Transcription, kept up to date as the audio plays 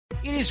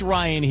It is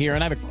Ryan here,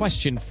 and I have a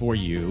question for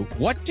you.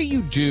 What do you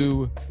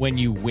do when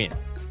you win?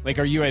 Like,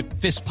 are you a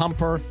fist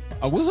pumper,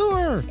 a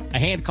woohooer, a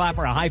hand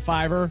clapper, a high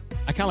fiver?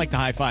 I kind of like the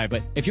high five,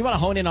 but if you want to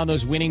hone in on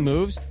those winning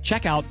moves,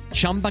 check out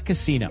Chumba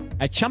Casino.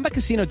 At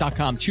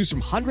ChumbaCasino.com, choose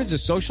from hundreds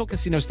of social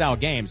casino-style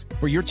games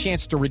for your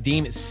chance to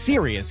redeem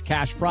serious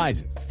cash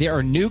prizes. There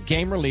are new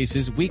game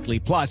releases weekly,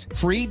 plus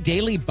free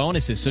daily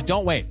bonuses. So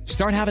don't wait.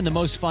 Start having the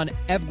most fun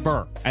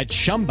ever at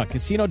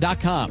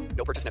ChumbaCasino.com.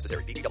 No purchase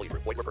necessary. VGW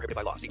Group. Void where prohibited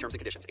by law. See terms and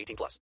conditions.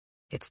 18+.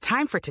 It's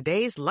time for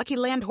today's Lucky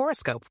Land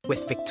horoscope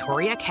with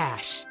Victoria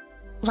Cash.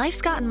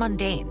 Life's gotten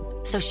mundane,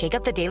 so shake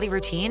up the daily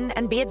routine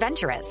and be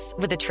adventurous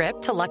with a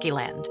trip to Lucky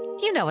Land.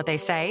 You know what they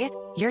say.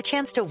 Your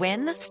chance to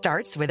win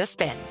starts with a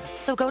spin.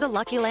 So go to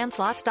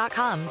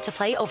LuckyLandSlots.com to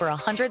play over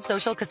 100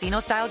 social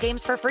casino-style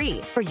games for free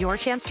for your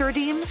chance to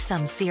redeem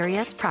some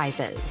serious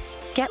prizes.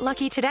 Get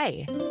lucky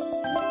today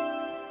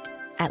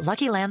at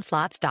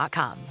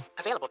LuckyLandSlots.com.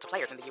 Available to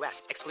players in the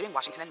U.S., excluding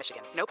Washington and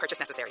Michigan. No purchase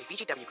necessary.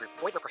 VGW Group.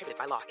 Void where prohibited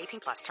by law.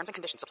 18+. Terms and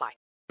conditions apply.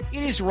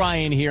 It is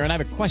Ryan here, and I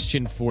have a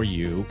question for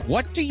you.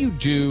 What do you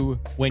do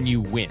when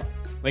you win?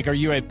 Like, are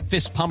you a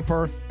fist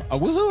pumper, a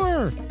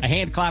woohooer, a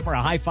hand clapper,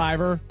 a high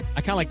fiver?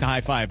 I kind of like the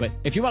high five, but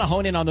if you want to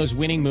hone in on those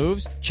winning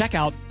moves, check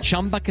out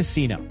Chumba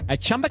Casino. At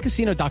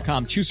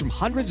ChumbaCasino.com, choose from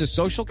hundreds of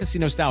social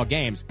casino-style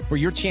games for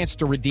your chance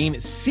to redeem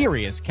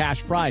serious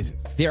cash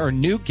prizes. There are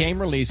new game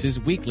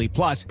releases weekly,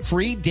 plus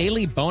free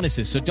daily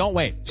bonuses. So don't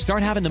wait.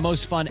 Start having the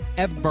most fun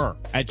ever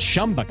at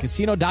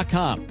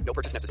ChumbaCasino.com. No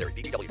purchase necessary.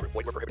 VGW Group.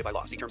 Void where prohibited by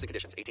law. See terms and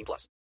conditions.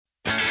 18+.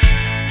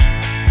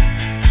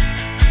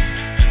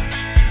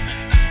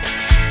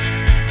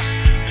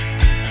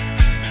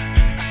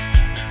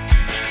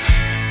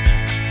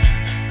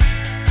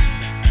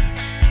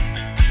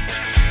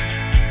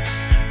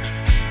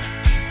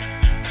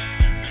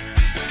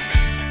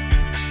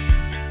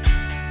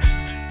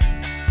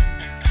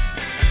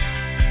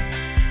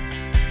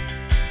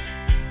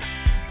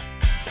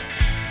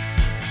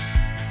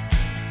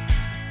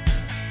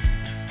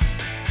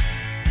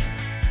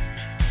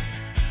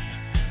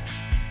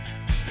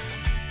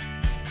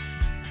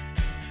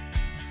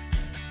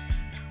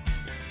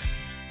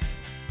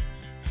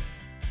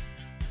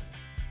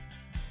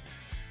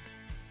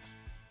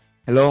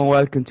 Hello and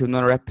welcome to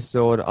another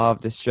episode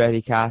of the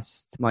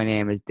Strettycast. My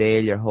name is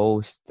Dale, your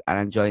host, and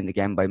I'm joined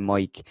again by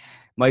Mike.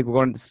 Mike, we're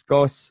going to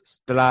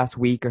discuss the last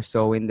week or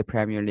so in the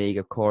Premier League,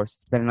 of course.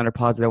 It's been another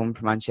positive one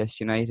for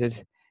Manchester United.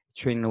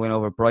 3-0 win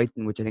over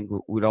Brighton, which I think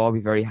we'd all be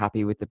very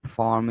happy with the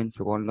performance.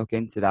 We're going to look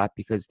into that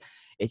because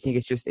I think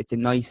it's a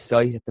nice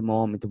sight at the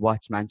moment to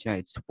watch Manchester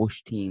United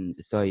push teams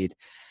aside.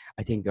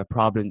 I think a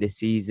problem this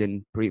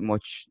season, pretty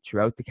much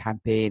throughout the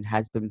campaign,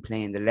 has been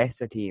playing the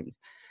lesser teams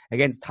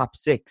against top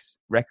six.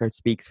 Record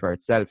speaks for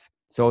itself.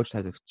 Solskjaer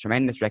has a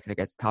tremendous record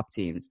against top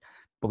teams,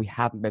 but we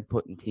haven't been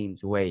putting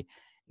teams away.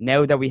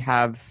 Now that we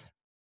have,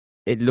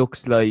 it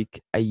looks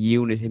like a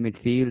unit in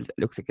midfield. It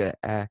looks like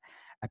a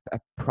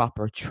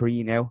proper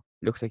tree now.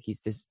 It looks like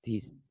he's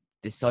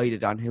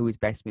decided on who is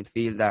best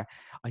midfielder.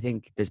 I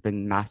think there's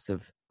been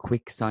massive,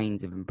 quick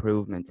signs of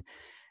improvement.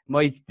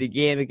 Mike, the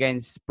game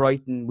against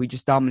Brighton, we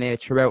just dominated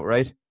throughout,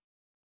 right?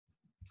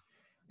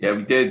 Yeah,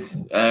 we did.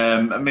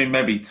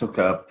 Maybe took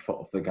our foot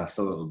off the gas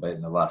a little bit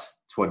in the last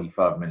 20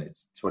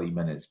 minutes,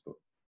 but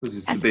this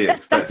is to be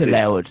expected.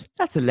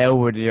 That's allowed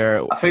when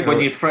you're... I think when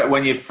you're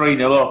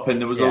 3-0 up, and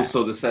there was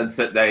also the sense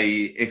that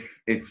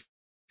if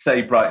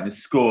say Brighton had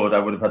scored, I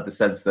would have had the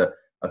sense that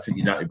I think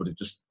United would have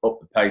just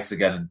upped the pace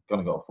again and gone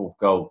and got a fourth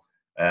goal.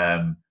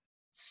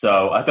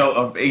 So I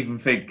don't even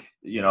think,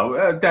 De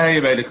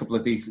Gea made a couple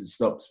of decent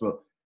stops, but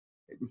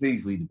it was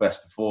easily the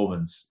best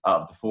performance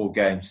out of the 4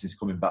 games since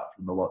coming back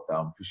from the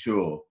lockdown, for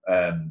sure.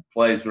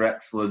 Players were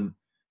excellent,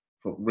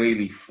 but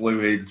really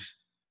fluid.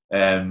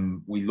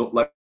 We looked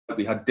like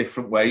we had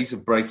different ways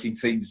of breaking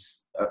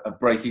teams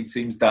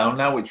down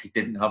now, which we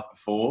didn't have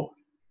before.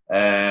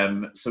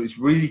 So it's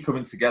really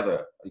coming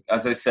together.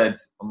 As I said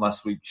on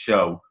last week's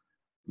show,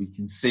 we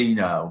can see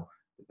now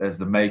that there's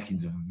the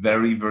makings of a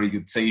very, very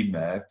good team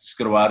there. Just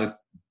got to add a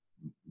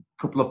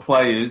couple of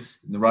players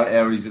in the right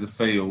areas of the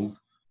field.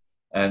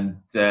 And,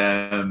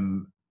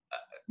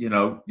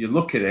 you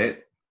look at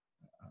it,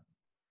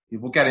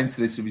 we'll get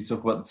into this if we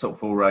talk about the top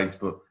 4 race,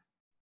 but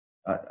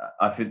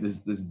I think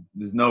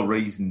there's no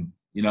reason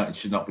United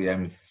should not be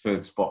aiming for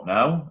 3rd spot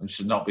now and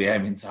should not be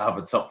aiming to have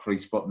a top 3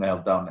 spot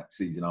nailed down next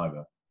season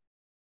either.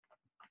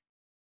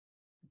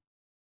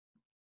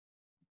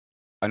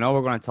 I know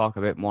we're going to talk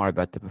a bit more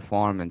about the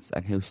performance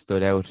and who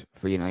stood out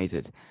for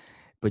United,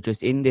 but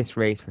just in this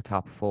race for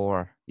top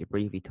 4, you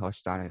briefly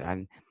touched on it,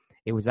 and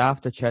it was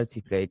after Chelsea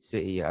played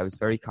City. I was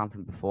very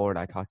confident before that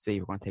I thought City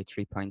were going to take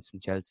 3 points from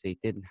Chelsea.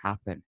 It didn't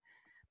happen.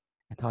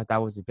 I thought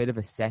that was a bit of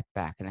a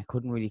setback, and I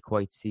couldn't really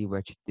quite see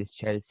where this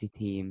Chelsea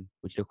team,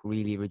 which looked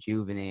really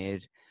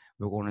rejuvenated,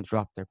 were going to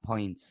drop their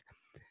points.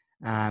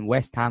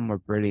 West Ham were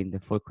brilliant. The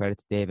full credit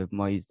to David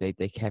Moyes.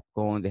 They kept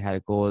going. They had a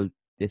goal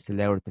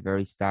disallowed at the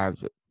very start.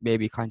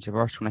 maybe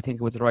controversial. And I think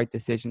it was the right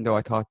decision, though.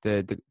 I thought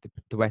the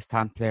West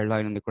Ham player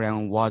lying on the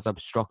ground was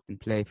obstructing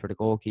play for the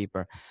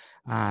goalkeeper.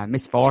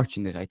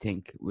 Misfortunate, I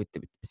think, with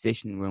the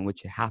position in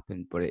which it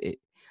happened, but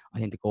I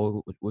think the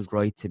goal was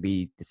right to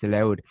be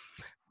disallowed.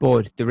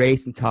 But the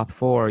race in top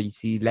four, you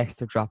see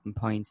Leicester dropping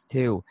points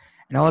too,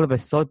 and all of a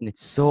sudden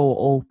it's so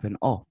open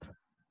up.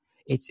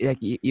 It's like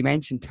you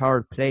mentioned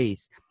third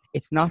place.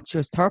 It's not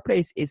just third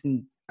place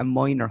isn't a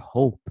minor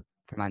hope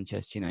for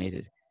Manchester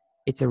United.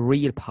 It's a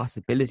real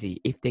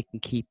possibility if they can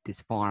keep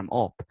this form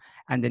up.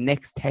 And the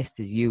next test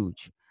is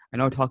huge. I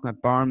know talking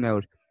about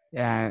Bournemouth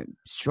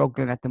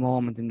struggling at the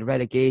moment in the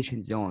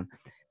relegation zone,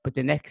 but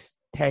the next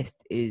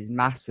test is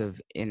massive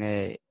in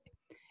a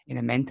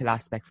mental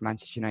aspect for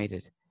Manchester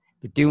United.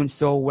 They're doing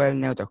so well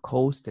now, they're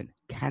coasting.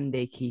 Can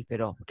they keep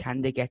it up?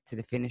 Can they get to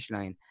the finish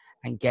line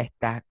and get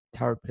that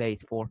third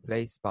place, fourth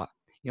place spot?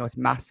 It's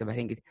massive. I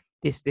think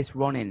this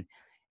run-in,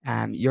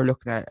 you're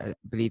looking at, I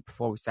believe,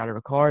 before we started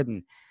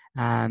recording,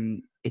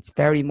 it's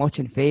very much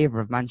in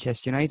favour of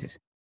Manchester United.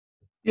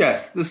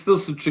 Yes, there's still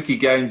some tricky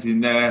games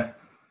in there.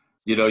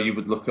 You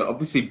would look at,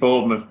 obviously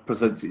Bournemouth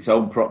presents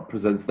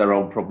their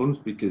own problems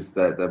because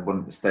they're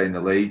wanting to stay in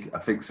the league. I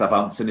think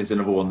Southampton is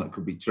another one that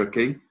could be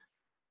tricky.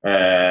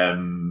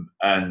 And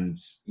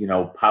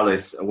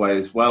Palace away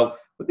as well.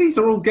 But these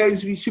are all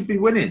games we should be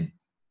winning.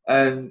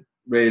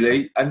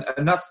 Really.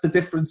 And that's the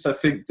difference, I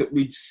think, that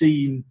we've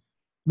seen,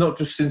 not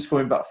just since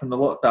coming back from the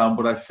lockdown,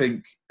 but I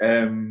think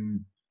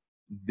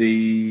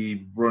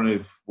the run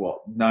of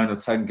 9 or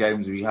 10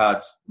 games we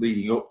had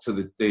leading up to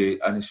the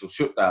initial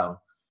shutdown,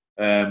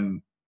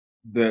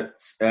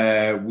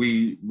 that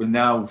we were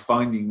now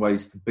finding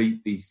ways to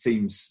beat these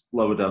teams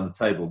lower down the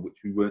table, which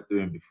we weren't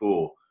doing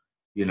before,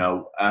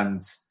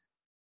 and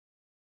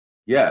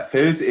third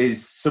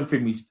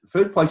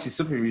place is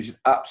something we should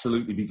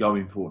absolutely be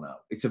going for now.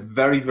 It's a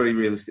very, very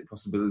realistic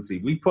possibility.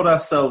 We put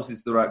ourselves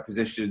into the right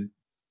position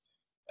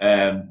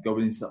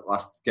going into that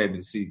last game of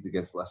the season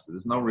against Leicester.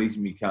 There's no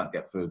reason we can't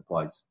get third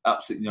place.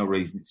 Absolutely no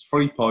reason. It's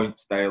 3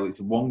 points, Dale. It's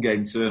a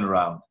 1-game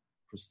turnaround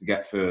for us to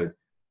get third.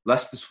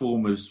 Leicester's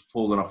form has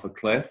fallen off a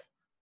cliff.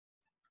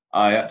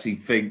 I actually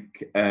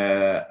think,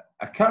 I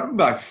can't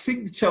remember, I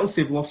think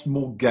Chelsea have lost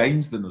more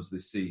games than us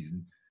this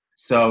season.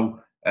 So,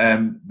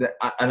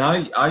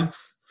 I've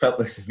felt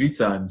this a few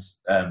times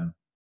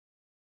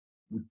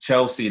with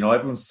Chelsea.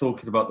 Everyone's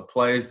talking about the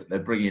players that they're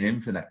bringing in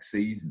for next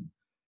season.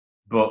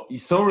 But you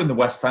saw in the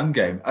West Ham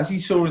game, as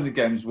you saw in the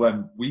games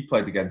when we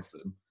played against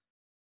them,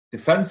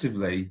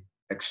 defensively,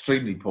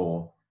 extremely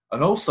poor.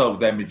 And also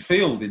their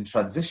midfield in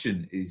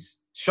transition is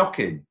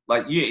shocking.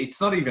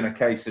 It's not even a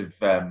case of,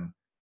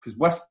 because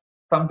West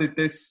Ham did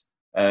this,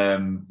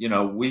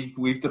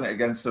 we've done it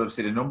against, I've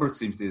seen a number of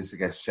teams do this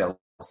against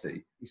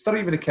Chelsea. It's not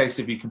even a case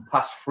of you can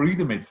pass through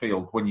the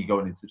midfield when you're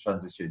going into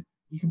transition.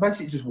 You can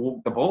basically just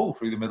walk the ball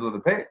through the middle of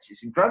the pitch.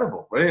 It's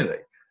incredible, really.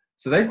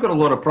 So they've got a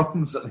lot of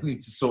problems that they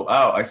need to sort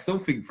out. I still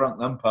think Frank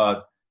Lampard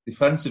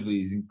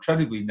defensively is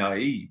incredibly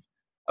naive.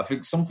 I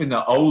think something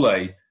that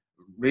Ole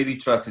really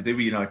tried to do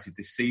with United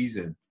this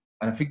season,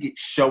 and I think it's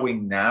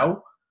showing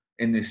now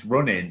in this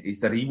run-in,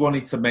 is that he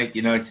wanted to make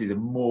United a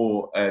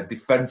more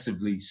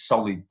defensively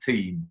solid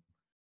team,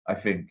 I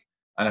think.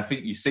 And I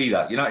think you see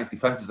that. United's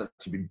defence has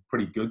actually been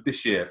pretty good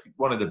this year. I think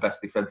one of the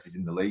best defences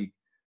in the league.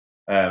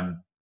 And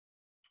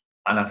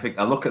I think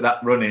I look at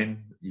that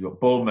run-in, you've got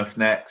Bournemouth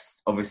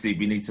next. Obviously,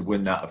 we need to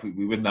win that. If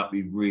we win that,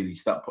 we really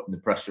start putting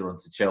the pressure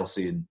onto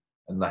Chelsea and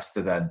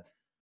Leicester then.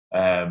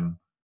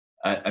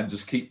 And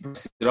just keep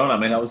pressing it on. I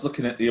mean, I was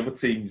looking at the other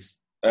teams'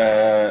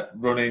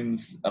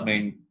 run-ins. I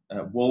mean,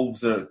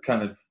 Wolves are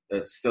kind of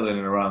still in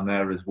and around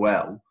there as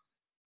well.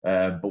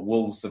 But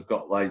Wolves have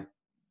got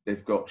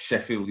they've got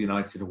Sheffield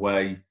United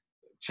away.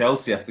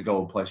 Chelsea have to go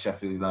and play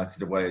Sheffield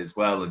United away as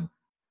well. And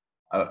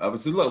I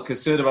was a little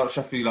concerned about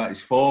Sheffield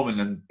United's form, and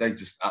then they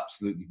just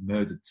absolutely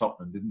murdered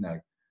Tottenham, didn't they,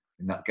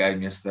 in that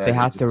game yesterday? They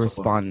had to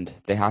respond.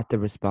 They had to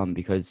respond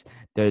because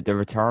the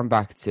return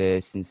back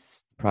to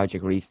since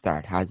Project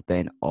Restart has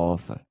been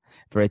awful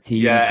for a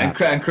team. Yeah,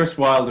 and Chris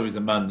Wilder is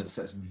a man that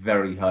sets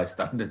very high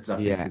standards, I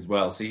think, as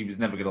well. So he was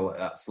never going to let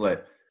that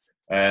slip.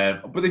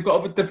 But they've got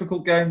other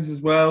difficult games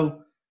as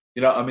well.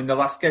 The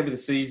last game of the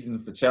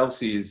season for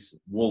Chelsea is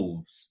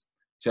Wolves.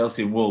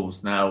 Chelsea and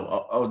Wolves.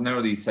 Now, I would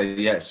never say,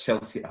 it's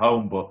Chelsea at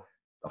home, but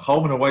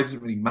home and away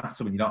doesn't really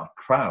matter when you don't have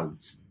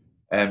crowds.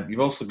 You've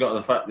also got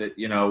the fact that,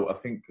 I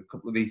think a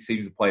couple of these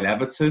teams are playing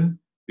Everton,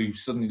 who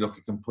suddenly look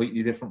a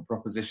completely different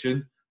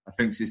proposition. I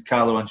think since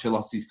Carlo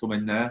Ancelotti's come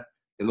in there,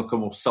 they look a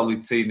more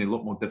solid team, they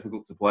look more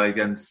difficult to play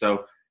against.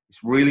 So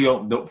it's really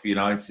opened up for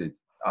United.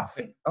 I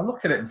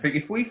look at it and think,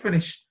 if we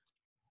finish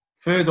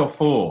third or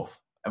fourth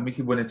and we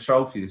can win a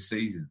trophy this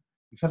season,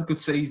 we've had a good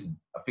season.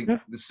 I think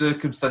the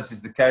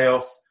circumstances, the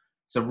chaos,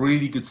 it's a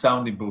really good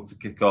sounding board to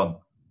kick on.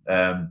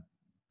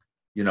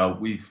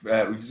 We've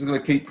just got to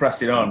keep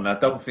pressing on. I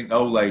don't think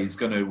Ole is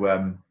going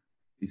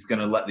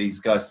to let these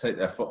guys take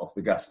their foot off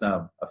the gas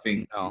now. I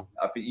think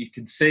you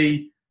can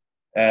see.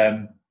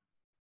 I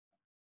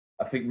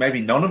think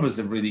maybe none of us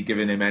have really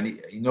given him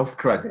enough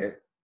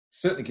credit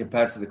certainly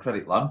compared to the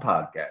credit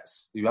Lampard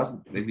gets, who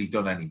hasn't really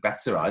done any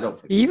better, I don't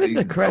think. Even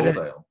the credit.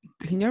 Soldale.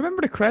 Can you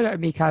remember the credit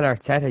Mikel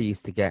Arteta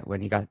used to get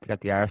when he got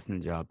the Arsenal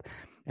job?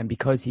 And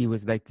because he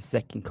was like the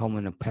second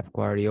coming of Pep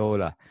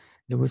Guardiola,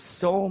 there was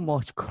so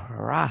much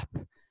crap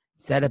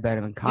said about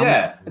him in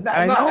comments. Yeah,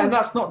 and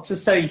that's not to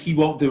say he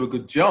won't do a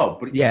good job,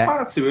 but it's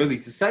far too early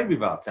to say with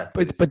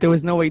Arteta. But there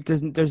was no way.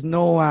 There's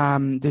no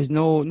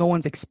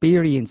one's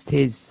experienced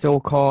his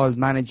so-called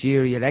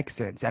managerial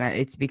excellence, and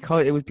it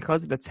was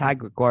because of the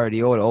tag with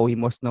Guardiola. Oh, he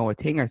must know a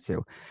thing or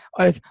two.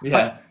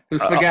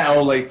 Forget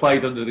Ole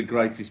played under the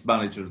greatest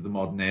manager of the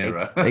modern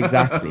era.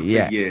 Exactly.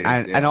 Yeah, years,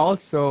 and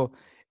also.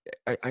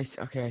 I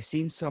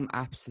seen some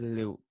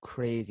absolute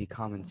crazy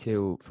comment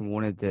too from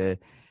one of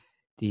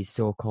these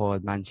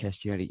so-called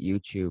Manchester United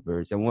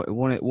YouTubers, and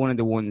one of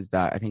the ones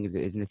that I think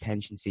is an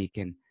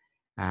attention-seeking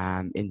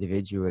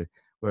individual,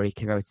 where he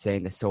came out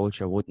saying that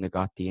Solskjaer wouldn't have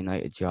got the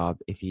United job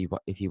if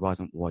he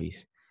wasn't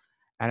white.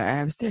 And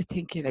I was there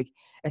thinking, like,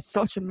 it's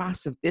such a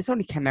massive. This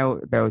only came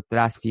out about the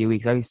last few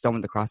weeks. I only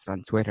stumbled across it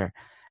on Twitter,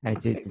 and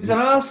it was an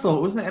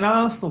Arsenal, wasn't it? An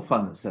Arsenal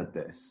fan that said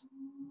this.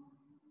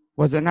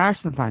 Was it an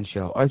Arsenal fan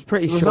show? I was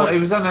pretty sure it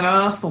was on an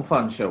Arsenal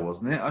fan show,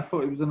 wasn't it? I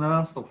thought it was an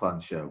Arsenal fan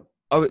show.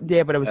 Oh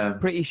yeah, but I was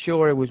pretty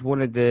sure it was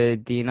one of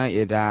the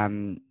United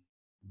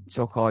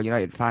so-called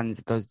United fans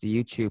that does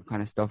the YouTube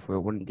kind of stuff with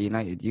one of the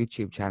United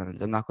YouTube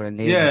channels. I'm not going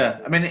to name.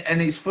 Yeah, I mean,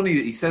 and it's funny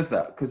that he says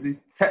that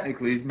because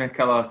technically is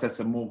Mikel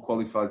Arteta more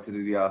qualified to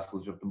do the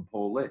Arsenal job than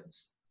Paul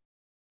Ince?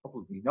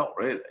 Probably not,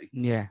 really.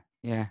 Yeah.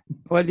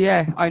 Well,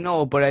 yeah, I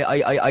know, but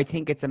I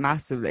think it's a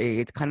massive.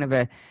 It's kind of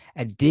a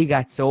dig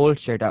at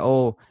Solskjaer that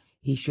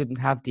he shouldn't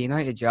have the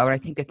United job. And I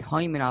think the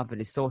timing of it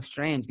is so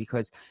strange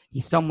because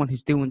he's someone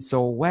who's doing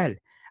so well.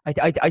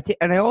 And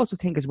I also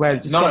think as well...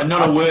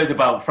 Not a word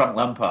about Frank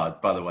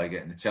Lampard, by the way,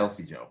 getting the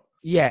Chelsea job.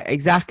 Yeah,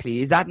 exactly.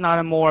 Is that not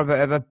a more of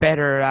a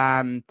better...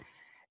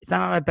 is that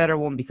not a better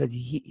one because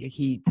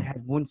he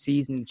had one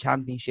season in the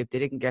Championship, they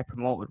didn't get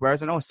promoted.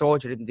 Whereas I know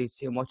Solskjaer didn't do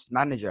too much as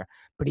manager,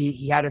 but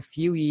he had a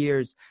few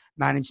years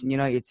managing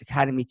United's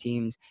academy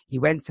teams. He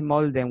went to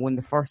Molde and won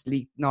the first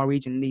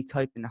Norwegian league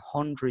title in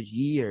 100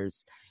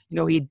 years. You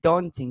know, he'd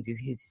done things.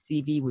 His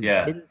CV was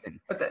building.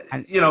 But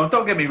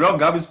don't get me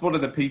wrong. I was one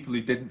of the people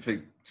who didn't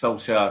think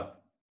Solskjaer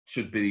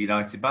should be the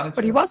United manager.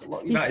 But he was.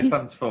 United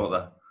fans thought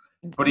that.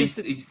 But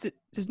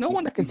there's no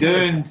one that can.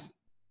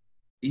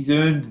 He's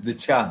earned the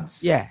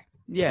chance. Yeah.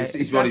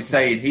 Is what he's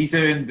saying. He's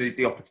earned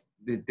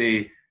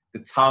the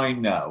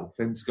time now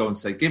for him to go and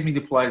say, "Give me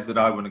the players that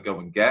I want to go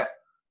and get,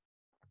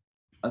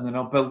 and then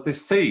I'll build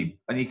this team."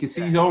 And you can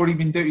see he's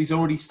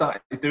already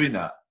started doing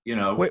that. You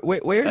know,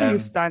 where do you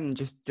stand?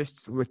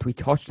 Just what we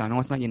touched on. I know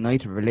it's not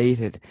United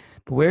related,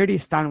 but where do you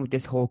stand with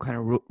this whole kind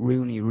of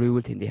Rooney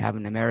Rule thing they have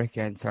in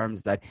America in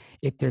terms that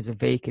if there's a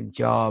vacant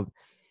job,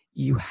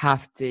 you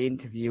have to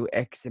interview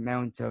X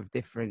amount of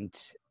different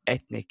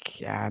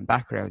ethnic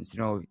backgrounds.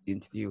 You know, you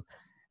interview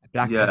a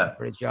black person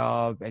for a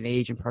job, an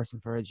Asian person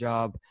for a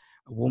job,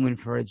 a woman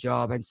for a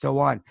job, and so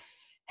on.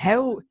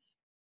 How,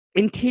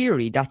 in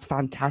theory, that's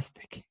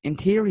fantastic. In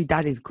theory,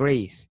 that is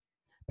great.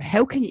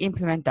 How can you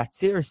implement that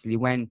seriously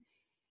when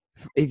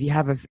if you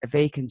have a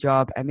vacant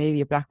job and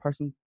maybe a black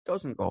person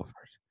doesn't go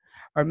for it?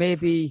 Or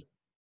maybe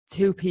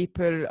two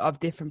people of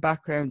different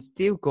backgrounds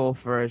do go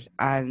for it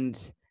and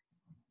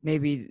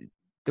maybe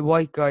the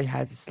white guy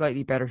has a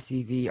slightly better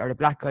CV or the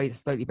black guy has a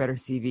slightly better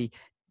CV.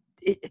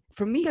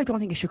 For me, I don't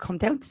think it should come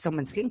down to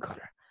someone's skin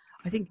colour.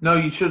 I think... No,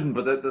 you shouldn't,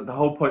 but the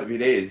whole point of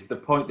it is, the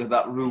point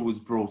that rule was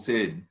brought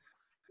in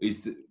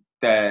is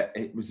that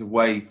it was a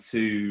way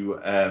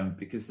to...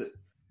 because...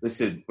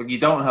 Listen, when you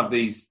don't have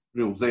these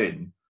rules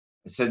in,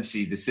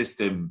 essentially the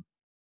system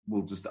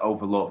will just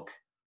overlook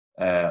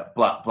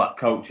black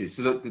coaches.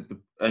 So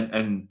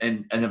and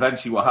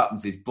eventually what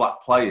happens is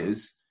black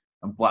players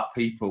and black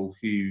people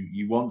who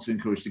you want to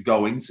encourage to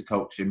go into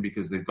coaching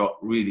because they've got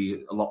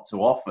really a lot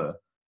to offer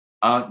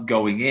aren't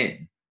going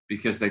in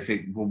because they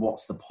think, well,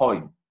 what's the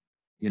point?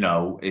 You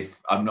know, if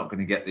I'm not going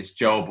to get this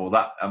job or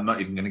that, I'm not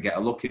even going to get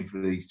a look in for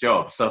these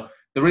jobs. So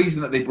the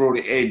reason that they brought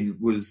it in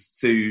was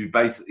to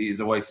basically as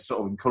a way to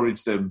sort of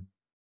encourage them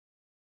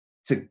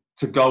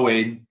to go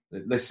in,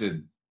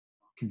 listen,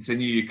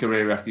 continue your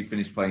career after you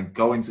finish playing,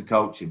 go into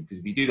coaching. Because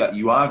if you do that,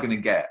 you are going to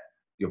get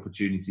the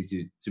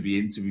opportunity to be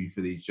interviewed for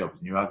these jobs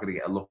and you are going to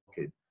get a look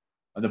in.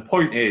 And the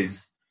point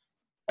is,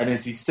 and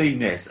as you've seen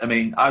this, I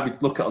mean, I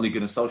would look at Ole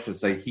Gunnar Solskjaer and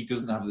say he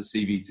doesn't have the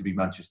CV to be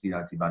Manchester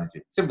United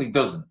manager. Simply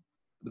doesn't.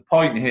 The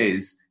point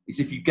is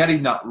if you get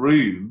in that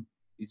room,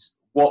 it's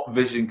what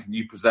vision can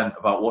you present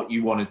about what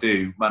you want to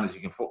do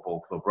managing a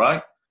football club,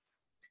 right?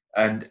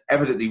 And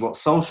evidently what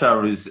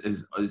Solskjaer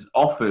is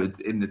offered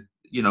in the,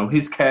 you know,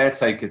 his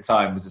caretaker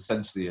time was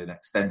essentially an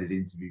extended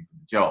interview for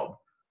the job.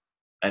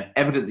 And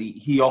evidently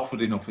he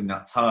offered enough in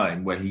that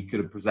time where he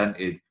could have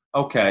presented,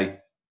 okay,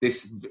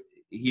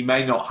 he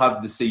may not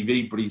have the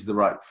CV, but he's the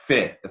right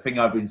fit. The thing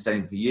I've been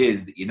saying for years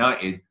is that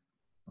United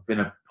have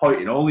been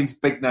appointing all these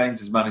big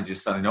names as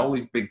managers, signing all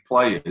these big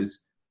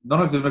players.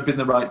 None of them have been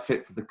the right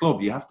fit for the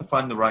club. You have to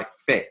find the right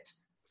fit.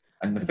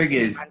 And the thing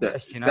is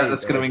that United,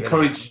 that's going to though, a bit of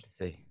encourage.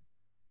 fantasy.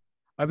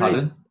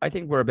 Pardon? I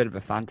think we're a bit of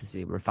a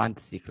fantasy. We're a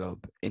fantasy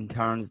club in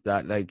terms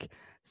that, like,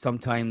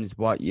 sometimes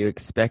what you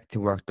expect to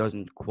work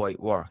doesn't quite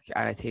work.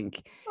 And I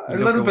think A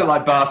little bit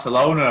like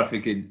Barcelona, I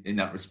think, in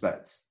that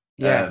respect.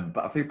 Yeah.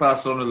 But I think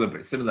Barcelona are a little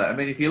bit similar. I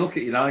mean, if you look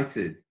at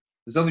United,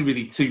 there's only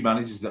really 2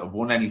 managers that have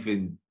won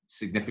anything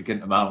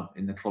significant amount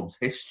in the club's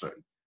history,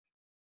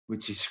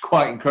 which is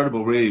quite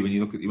incredible, really, when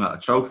you look at the amount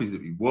of trophies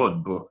that we've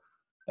won. But,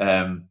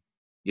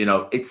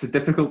 it's a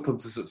difficult club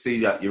to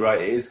succeed at. You're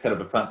right, it is kind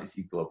of a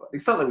fantasy club.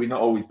 It's not that we've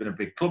not always been a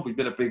big club. We've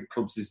been a big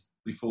club since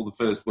before the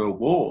First World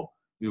War.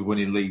 We were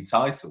winning league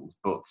titles.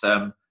 But,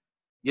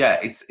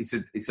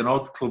 it's an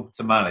odd club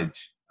to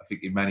manage, I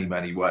think, in many,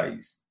 many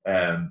ways.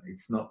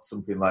 It's not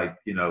something like,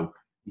 you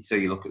say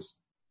you look at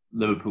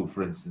Liverpool,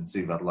 for instance,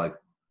 who've had like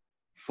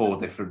 4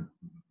 different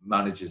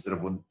managers that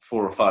have won,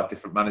 4 or 5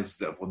 different managers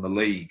that have won the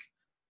league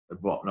and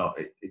whatnot.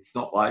 It's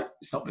not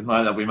been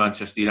like that with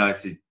Manchester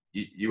United.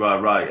 You are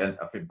right, and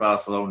I think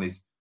Barcelona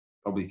is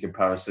probably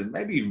comparison,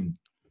 maybe even,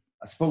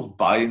 I suppose,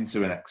 Bayern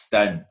to an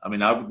extent. I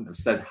mean, I wouldn't have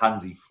said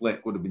Hansi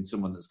Flick would have been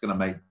someone that's going to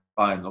make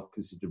Bayern look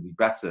considerably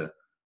better,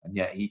 and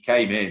yet he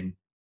came in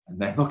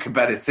and they look a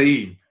better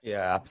team.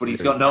 Yeah, absolutely. But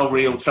he's got no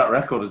real track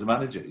record as a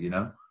manager,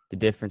 The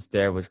difference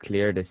there was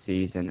clear this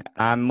season.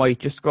 Mike,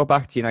 just go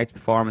back to United's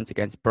performance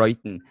against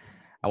Brighton.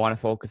 I want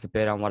to focus a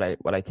bit on what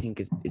I think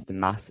is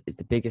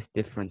the biggest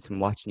difference from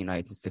watching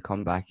United since the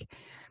comeback.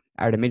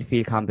 Are the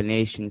midfield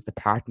combinations, the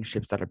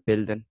partnerships that are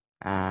building.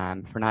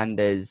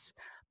 Fernandes,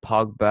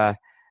 Pogba,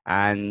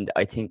 and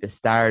I think the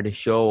star of the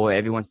show,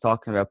 everyone's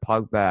talking about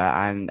Pogba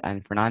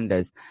and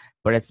Fernandes,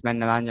 but it's been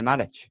Nemanja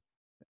Matic.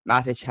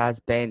 Matic has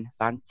been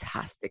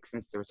fantastic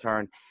since the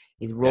return.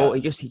 His role,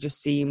 he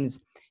just seems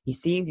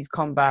he's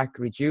come back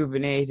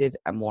rejuvenated,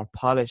 a more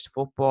polished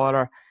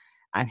footballer,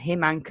 and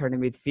him anchoring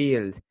the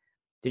midfield.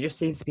 There just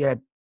seems to be a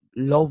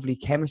lovely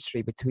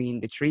chemistry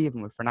between the 3 of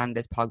them, with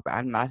Fernandes, Pogba,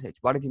 and Matic.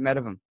 What have you made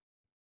of him?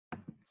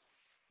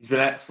 He's been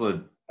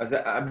excellent. As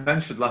I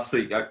mentioned last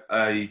week,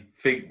 I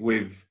think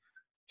with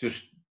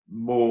just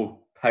more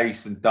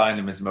pace and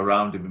dynamism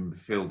around him in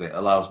midfield, it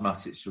allows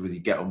Matic to really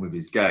get on with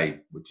his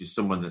game, which is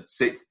someone that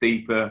sits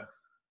deeper.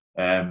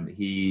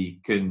 He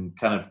can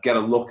kind of get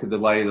a look at the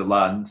lay of the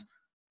land.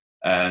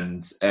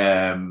 And,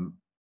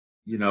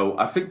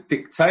 I think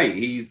dictate.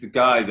 He's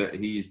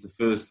the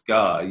first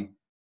guy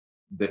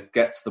that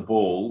gets the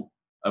ball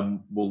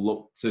and will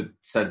look to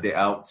send it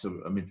out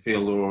to a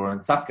midfielder or an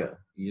attacker.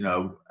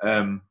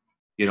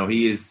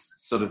 He is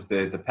sort of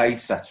the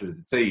pace setter of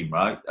the team,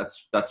 right?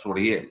 That's what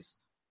he is.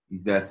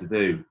 He's there to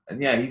do.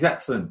 And yeah, he's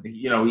excellent.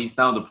 He's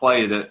now the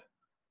player that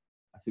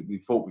I think we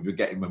thought we were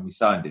getting when we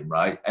signed him,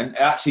 right? And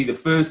actually, the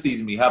first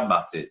season we had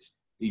Matic,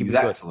 he was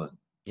excellent.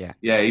 Yeah,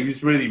 he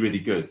was really, really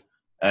good.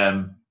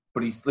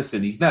 But he's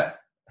never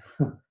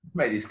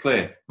made this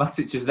clear.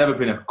 Matic has never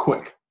been a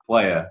quick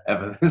player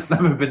ever. There's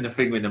never been the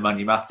thing with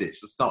Nemanja Matic.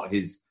 That's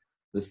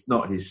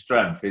not his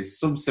strength. There's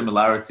some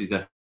similarities,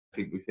 I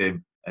think, with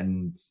him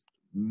and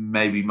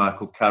maybe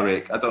Michael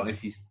Carrick. I don't know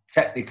if he's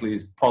technically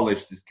as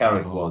polished as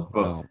Carrick was,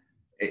 but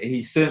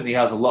he certainly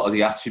has a lot of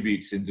the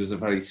attributes and does a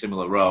very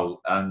similar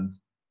role. And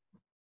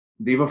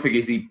the other thing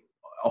is he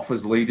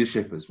offers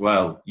leadership as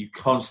well. You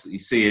constantly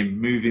see him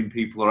moving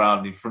people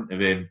around in front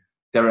of him,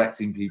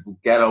 directing people,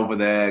 get over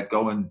there,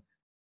 go and,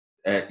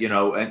 and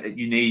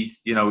you need,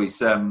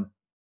 it's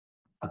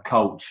a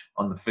coach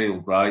on the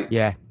field, right?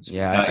 Yeah.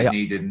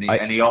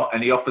 And he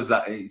offers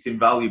that. It's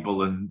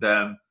invaluable. And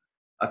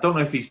I don't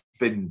know if he's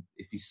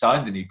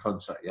signed a new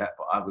contract yet,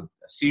 but I would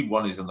assume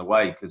one is on the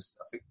way because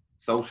I think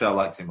Solskjaer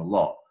likes him a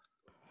lot.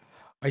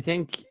 I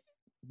think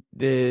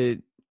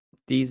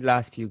these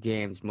last few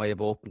games might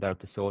have opened up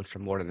to Solskjaer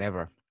more than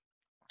ever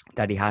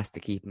that he has to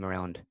keep him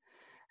around.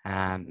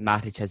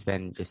 Matic has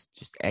been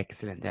just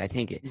excellent. I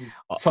think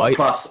top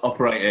class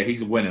operator.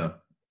 He's a winner.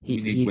 We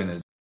need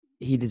winners.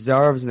 He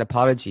deserves an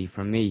apology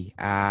from me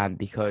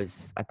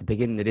because at the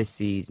beginning of this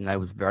season, I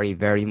was very,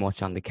 very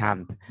much on the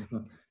camp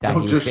that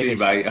Not just you,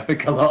 mate. I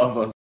think a lot of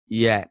us.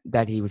 Yeah,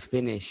 that he was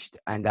finished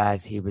and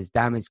that he was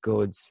damaged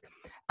goods.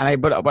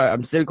 But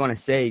I'm still going to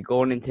say,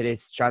 going into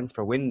this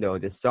transfer window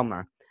this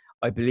summer,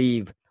 I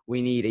believe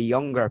we need a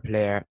younger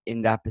player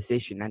in that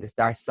position and to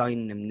start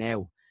signing them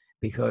now,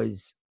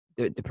 because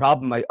the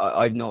problem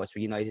I've noticed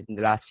with United in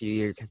the last few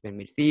years has been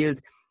midfield.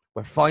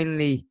 We're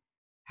finally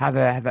have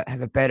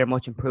a better,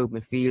 much improved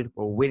midfield.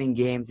 We're winning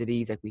games at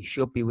ease like we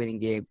should be winning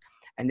games.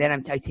 And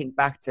then I think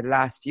back to the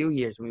last few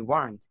years when we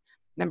weren't.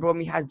 Remember when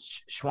we had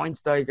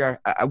Schweinsteiger,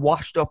 a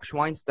washed-up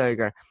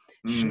Schweinsteiger,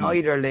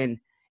 Schneiderlin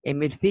in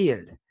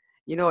midfield?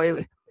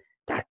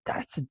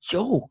 That's a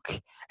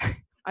joke.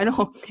 I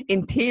know,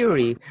 in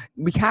theory,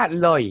 we can't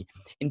lie.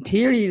 In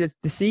theory,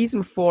 the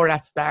season before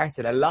that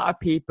started, a lot of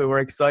people were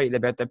excited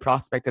about the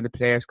prospect of the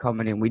players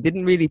coming in. We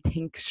didn't really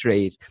think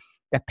straight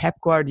that Pep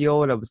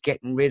Guardiola was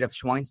getting rid of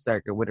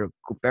Schweinsteiger with a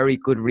very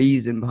good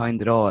reason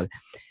behind it all.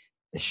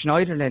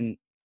 Schneiderlin,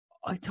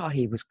 I thought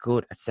he was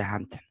good at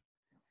Southampton.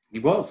 He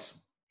was.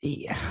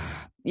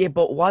 Yeah,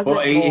 but was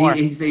But it more...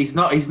 he's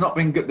not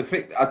been good.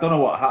 I don't know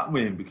what happened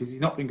with him because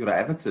he's not been good at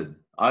Everton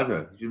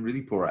either. He's been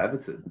really poor at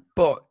Everton.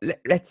 But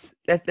let's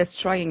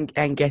try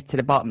and get to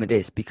the bottom of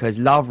this, because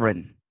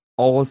Lovren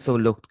also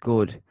looked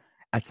good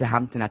at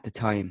Southampton at the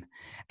time,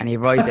 and he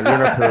arrived at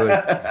Liverpool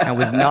and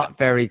was not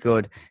very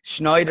good.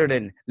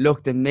 Schneiderlin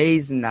looked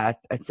amazing at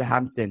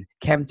Southampton.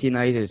 Kempty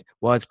United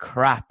was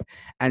crap.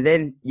 And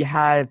then you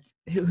had,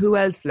 who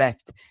else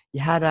left? You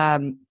had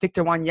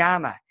Victor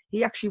Wanyama.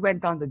 He actually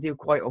went on to do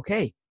quite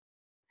okay.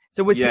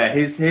 So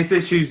his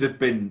issues have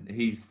been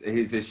injuries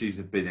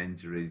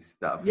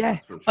that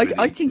have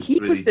I think he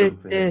was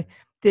the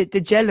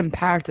gelling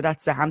part of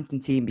that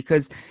Southampton team,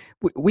 because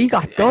we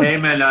got done.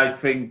 Him, and I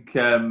think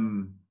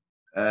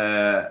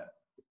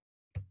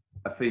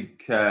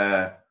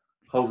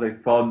Jose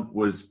Font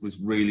was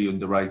really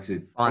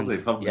underrated. Jose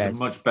Font was a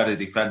much better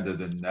defender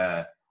than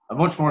a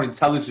much more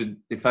intelligent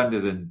defender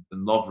than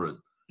Lovren.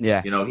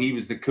 Yeah, he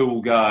was the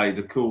cool guy,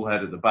 the cool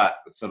head at the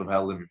back that sort of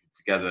held everything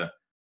together.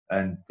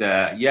 And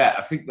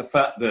I think the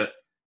fact that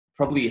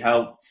probably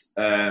helped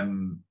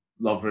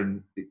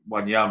Lovren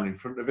Wanyama in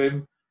front of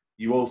him.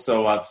 You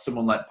also have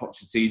someone like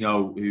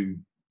Pochettino, who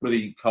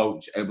brilliant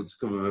coach, able to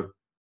cover,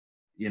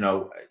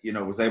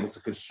 was able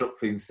to construct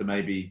things to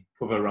maybe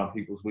cover around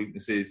people's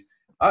weaknesses.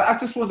 I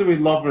just wonder with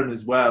Lovren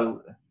as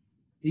well.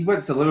 He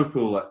went to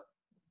Liverpool at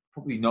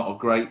probably not a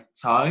great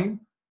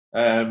time,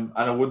 and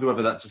I wonder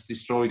whether that just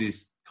destroyed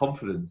his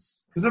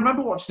confidence. Because I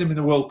remember watching him in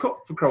the World Cup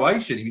for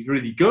Croatia, and he was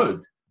really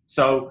good.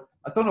 So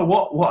I don't know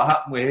what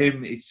happened with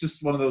him. It's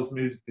just one of those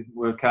moves that didn't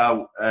work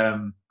out.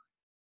 Who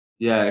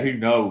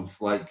knows?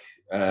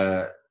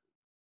 Although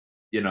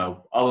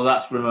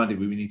that's reminded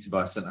me we need to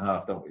buy a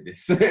centre-half, don't we,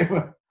 this?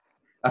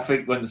 I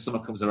think when the summer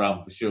comes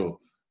around, for sure.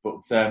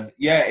 But,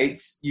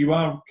 you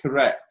are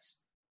correct.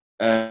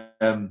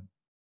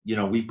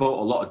 We bought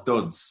a lot of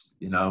duds,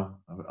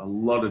 a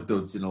lot of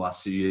duds in the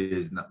last few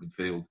years in that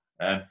midfield.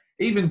 I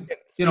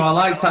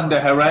liked Ander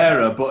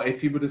Herrera, but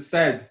if you would have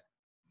said,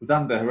 would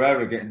Ander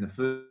Herrera get in the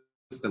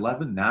first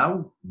 11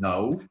 now?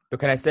 No. But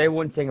can I say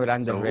one thing about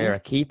Ander Herrera?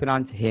 Keeping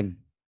on to him.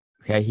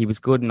 Okay, he was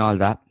good and all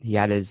that. He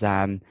had his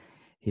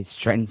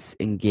strengths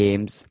in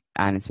games,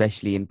 and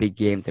especially in big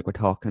games like we're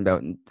talking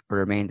about for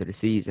the remainder of the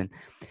season.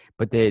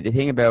 But the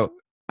thing about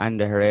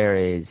Ander Herrera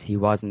is he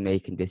wasn't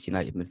making this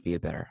United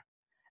midfield better.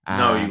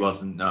 No, he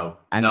wasn't. No,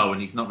 and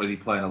he's not really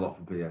playing a lot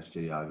for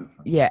PSG either.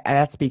 Yeah, and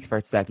that speaks for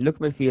itself. Look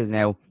at midfield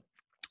now.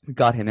 We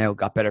got him out,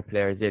 got better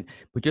players in.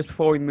 But just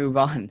before we move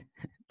on,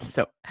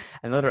 so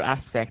another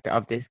aspect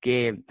of this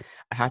game,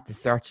 I had to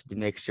search to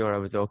make sure I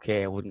was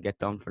okay. I wouldn't get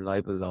done for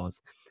libel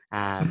laws.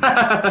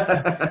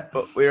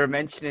 But we were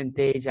mentioning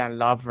Dejan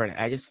Lovren.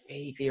 I just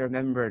vaguely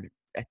remembered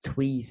a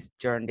tweet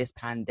during this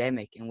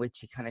pandemic in which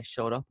he kind of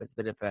showed up as a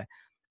bit of a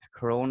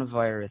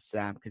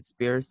coronavirus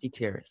conspiracy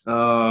theorist.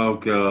 Oh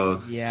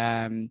God!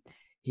 Yeah,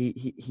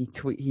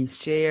 he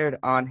shared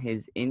on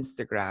his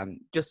Instagram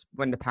just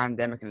when the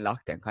pandemic and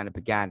lockdown kind of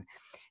began.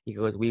 He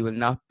goes, "We will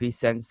not be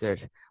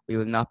censored. We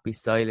will not be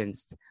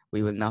silenced.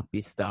 We will not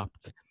be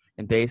stopped."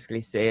 And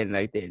basically saying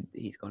like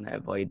he's going to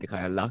avoid the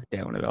kind of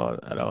lockdown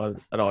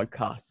at all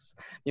costs.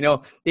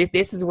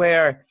 This is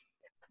where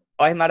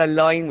I'm at a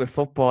line with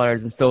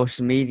footballers and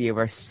social media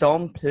where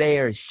some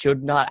players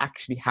should not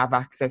actually have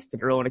access to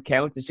their own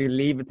accounts. They should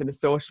leave it to the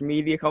social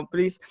media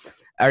companies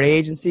or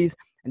agencies.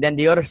 And then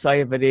the other side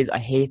of it is I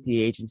hate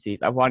the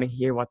agencies. I want to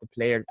hear what the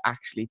players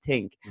actually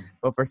think.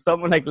 But for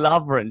someone like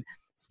Lovren,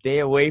 stay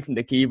away from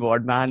the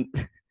keyboard, man.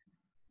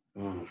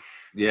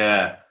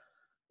 Yeah.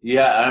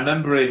 I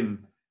remember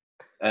him.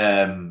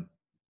 I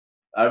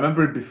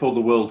remember him before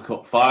the World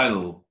Cup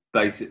final,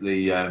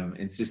 basically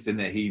insisting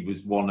that he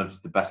was one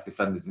of the best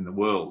defenders in the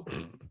world,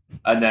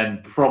 and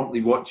then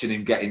promptly watching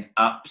him getting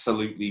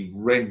absolutely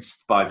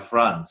rinsed by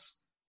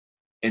France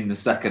in the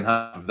second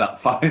half of that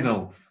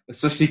final,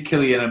 especially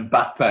Kylian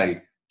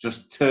Mbappe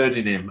just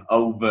turning him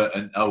over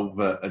and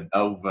over and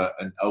over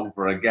and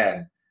over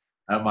again.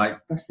 I'm like,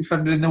 best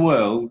defender in the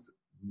world?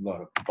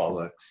 What a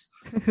bollocks.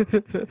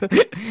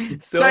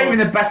 So, not even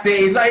the best.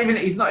 He's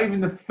not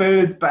even the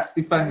third best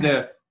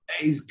defender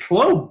at his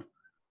club.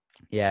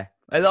 Yeah.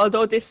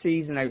 Although this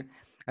season,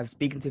 I'm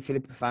speaking to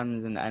Philip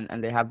fans,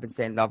 and they have been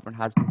saying Lovren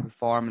has been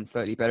performing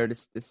slightly better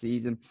this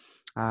season.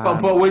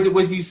 But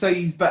would you say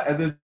he's better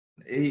than?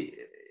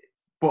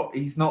 But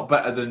he's not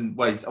better than.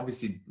 Well, he's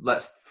obviously.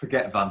 Let's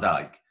forget Van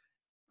Dijk.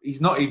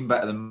 He's not even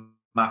better than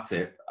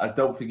Matip. I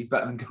don't think he's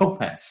better than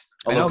Gomez.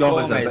 Although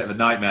Gomez had a bit of a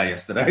nightmare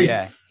yesterday.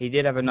 Yeah, he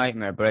did have a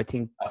nightmare, but I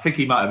think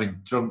he might have been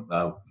drunk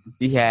though.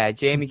 Yeah,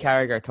 Jamie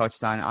Carragher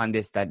touched on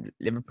this, that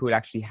Liverpool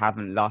actually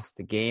haven't lost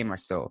a game or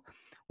so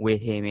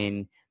with him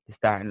in the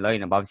starting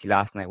lineup. Obviously,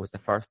 last night was the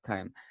first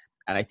time,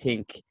 and I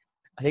think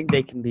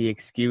they can be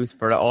excused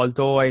for it.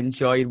 Although I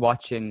enjoyed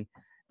watching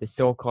the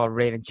so-called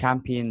reigning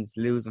champions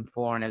losing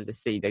 4-0 to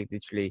City, like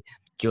literally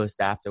just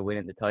after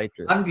winning the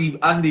title.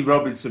 Andy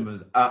Robinson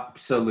was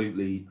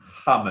absolutely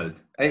hammered.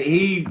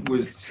 He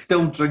was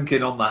still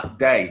drinking on that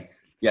day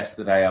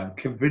yesterday. I'm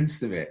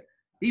convinced of it.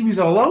 He was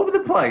all over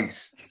the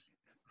place.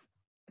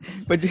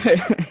 But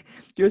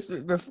just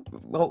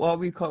what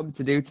we come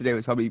to do today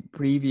was probably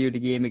preview the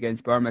game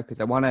against Bournemouth, because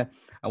I want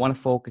to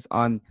focus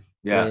on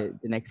the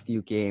next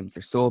few games.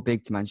 They're so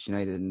big to Manchester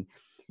United, and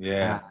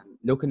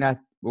looking at,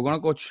 we're going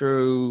to go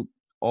through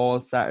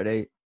all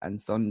Saturday and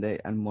Sunday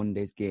and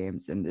Monday's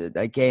games, and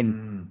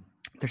again,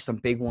 there's some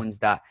big ones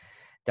that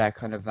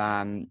kind of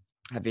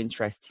have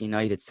interest to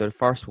United. So the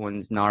first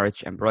one's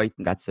Norwich and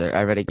Brighton. That's a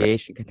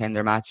relegation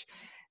contender match.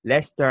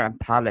 Leicester and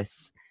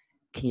Palace.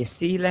 Can you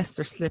see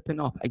Leicester slipping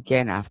up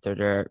again after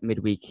their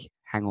midweek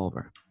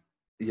hangover?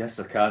 Yes,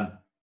 I can.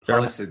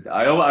 Palace,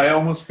 I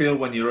almost feel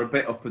when you're a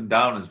bit up and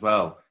down as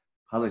well,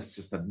 Palace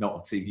just are not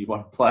a team you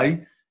want to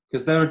play,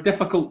 because they're a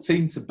difficult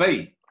team to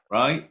beat,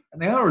 right?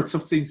 And they are a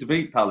tough team to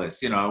beat,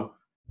 Palace,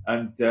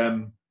 And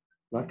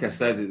like I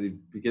said at the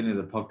beginning of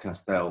the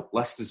podcast, Dale,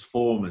 Leicester's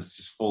form has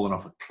just fallen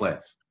off a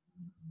cliff.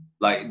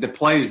 Like, the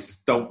players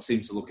don't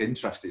seem to look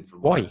interested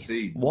from what I've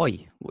seen.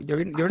 Why? You're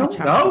I don't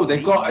know.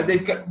 They've got.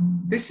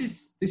 This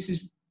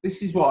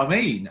is what I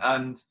mean,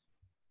 and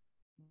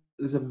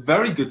there's a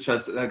very good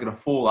chance that they're going to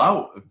fall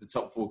out of the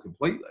top four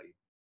completely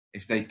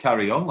if they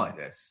carry on like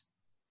this.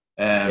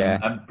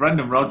 And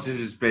Brendan Rodgers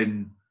has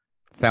been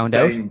found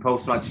out in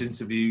post-match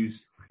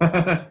interviews.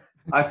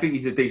 I think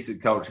he's a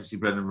decent coach, actually,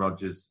 Brendan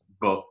Rodgers,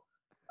 but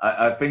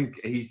I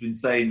think he's been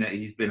saying that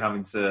he's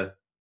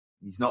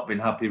not been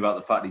happy about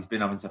the fact he's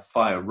been having to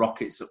fire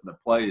rockets up the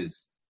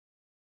players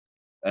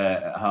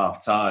at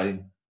half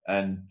time.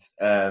 And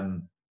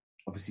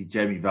obviously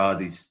Jamie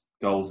Vardy's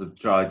goals have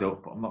dried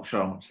up. I'm not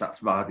sure how much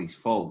that's Vardy's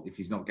fault. If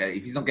he's not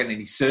getting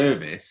any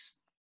service,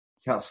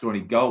 he can't score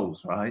any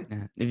goals, right?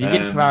 Yeah. If you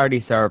get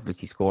Vardy service,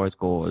 he scores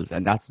goals,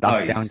 and that's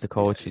down to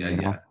coaching, you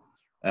know.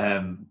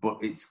 But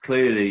it's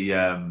clearly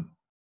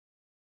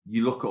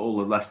you look at all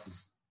of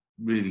Leicester's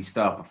really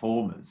star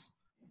performers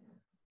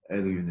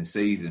earlier in the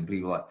season,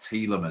 people like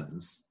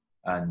Tielemans,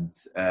 and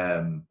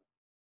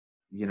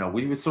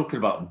we were talking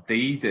about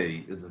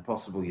Didi as a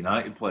possible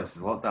United player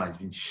since lockdown. He's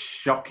been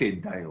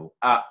shocking, Dale,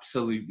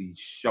 absolutely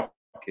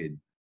shocking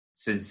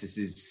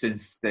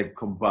since they've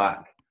come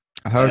back.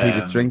 I heard he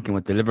was drinking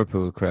with the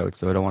Liverpool crowd,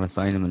 so I don't want to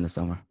sign him in the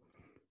summer.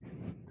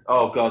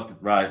 Oh God,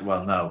 right?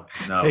 Well, no,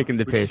 taking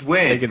the piss. It's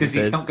weird because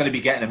he's not going to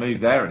be getting a move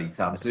there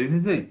anytime soon,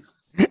 is he?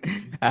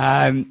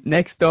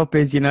 Next up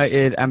is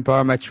United and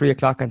Bournemouth,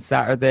 3:00 on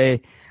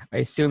Saturday. I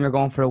assume you're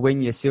going for a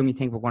win. You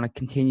think we're going to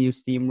continue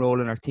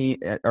steamrolling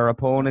our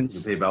opponents.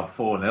 It'll be about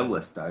 4-0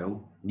 this,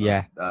 Dale.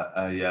 Yeah.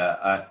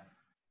 I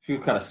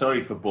feel kind of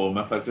sorry for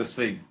Bournemouth. I just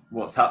think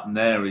what's happened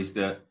there is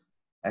that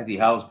Eddie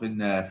Howe's been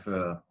there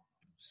for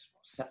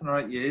 7 or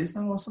 8 years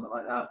now, or something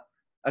like that.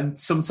 And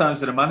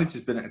sometimes when a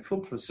manager's been at a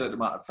club for a certain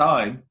amount of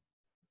time,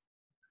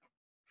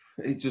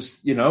 it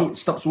just, it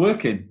stops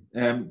working.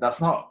 That's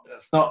not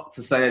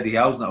to say Eddie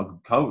Howe's not a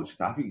good coach.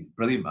 I think he's a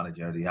brilliant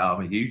manager, Eddie Howe.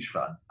 I'm a huge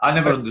fan. I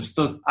never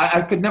understood.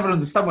 I could never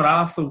understand when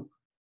Arsenal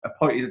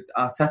appointed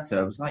Arteta.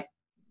 I was like,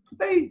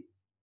 I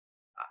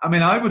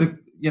would have,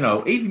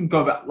 even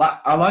go back.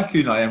 I like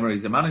Unai Emery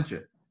as a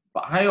manager,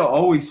 but I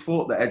always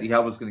thought that Eddie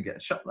Howe was going to get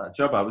a shot at that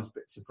job. I was a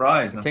bit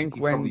surprised. I think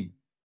when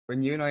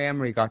Unai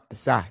Emery got the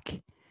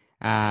sack,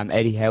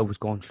 Eddie Howe was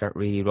going through that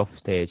really rough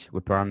stage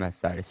with Bournemouth at the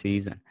start of the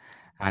season.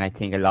 And I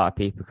think a lot of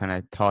people kind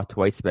of thought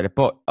twice about it.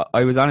 But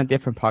I was on a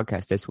different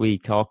podcast this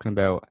week talking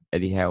about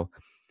Eddie Howe.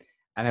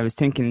 And I was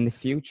thinking in the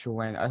future,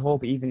 when I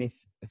hope even if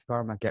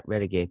Bournemouth get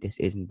relegated, this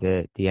isn't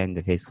the end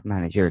of his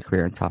managerial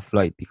career in top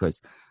flight,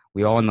 because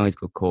we all know he's a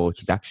good coach.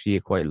 He's actually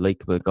a quite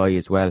likeable guy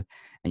as well.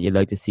 And you'd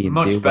like to see him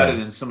much better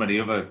than some of the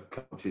other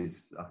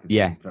coaches I can see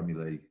in the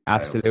Premier League.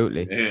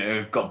 Absolutely.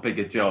 Who've got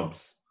bigger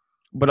jobs.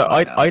 But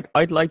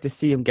I'd like to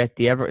see him get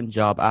the Everton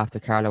job after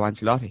Carlo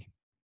Ancelotti.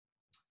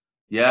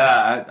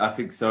 Yeah, I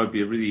think so. It'd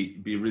be a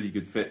really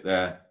good fit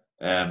there.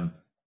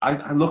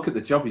 I look at the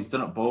job he's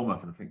done at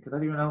Bournemouth and I think, could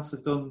anyone else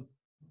have done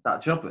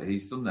that job that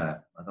he's done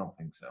there? I don't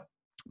think so.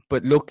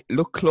 But look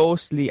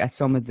closely at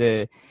some of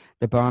the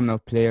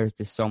Bournemouth players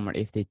this summer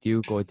if they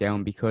do go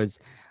down, because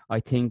I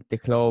think the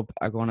club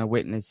are going to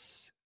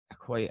witness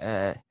quite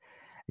a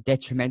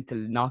detrimental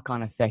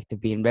knock-on effect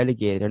of being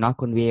relegated. They're not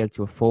going to be able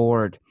to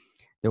afford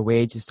the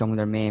wages of some of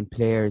their main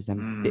players.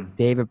 And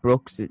David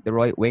Brooks, the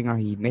right winger,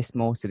 he missed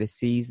most of the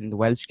season, the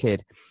Welsh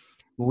kid.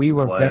 We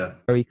were very,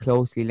 very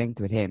closely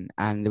linked with him,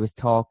 and there was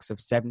talks of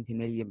 70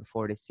 million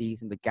before the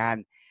season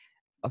began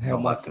of how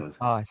much it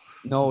cost.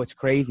 No, it's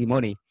crazy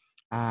money.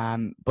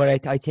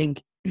 But I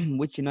think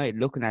with United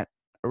looking at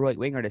a right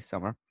winger this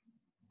summer,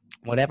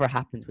 whatever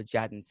happens with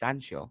Jadon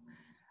Sancho,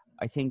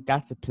 I think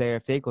that's a player,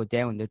 if they go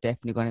down, they're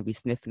definitely going to be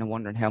sniffing and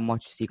wondering how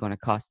much is he going to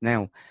cost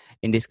now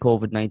in this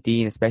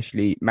COVID-19,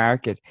 especially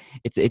market.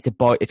 It's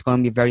going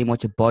to be very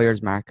much a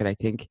buyer's market, I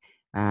think.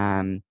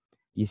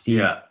 You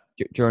see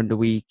during the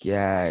week,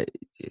 Dortmund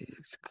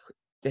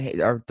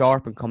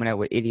coming out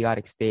with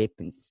idiotic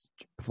statements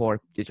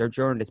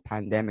during this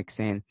pandemic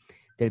saying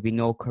there'll be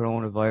no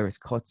coronavirus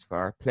cuts for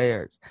our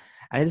players.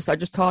 And I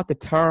just thought the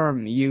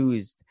term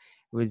used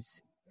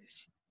was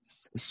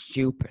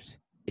stupid.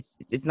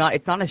 It's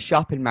not a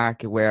shopping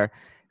market where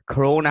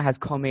Corona has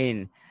come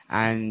in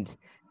and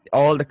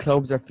all the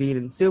clubs are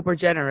feeling super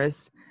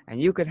generous, and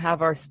you could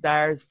have our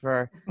stars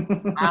for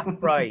half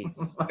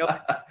price.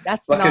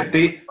 That's like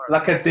not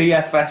like a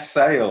DFS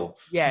sale.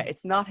 Yeah,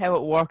 it's not how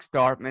it works,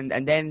 Dortmund.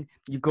 And then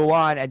you go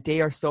on a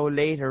day or so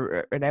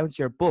later, announce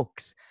your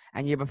books,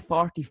 and you have a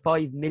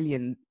 £45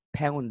 million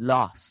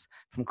loss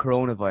from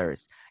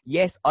coronavirus.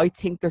 Yes, I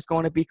think there's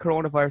going to be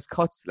coronavirus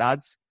cuts,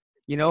 lads.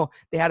 You know,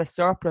 they had a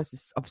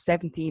surplus of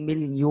 17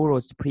 million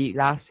euros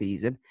last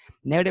season.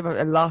 Now they have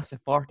a loss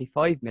of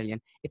 45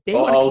 million. If they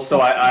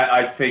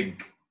I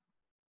think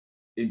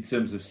in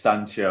terms of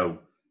Sancho,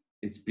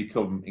 it's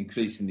become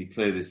increasingly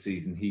clear this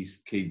season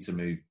he's keen to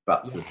move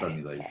back to the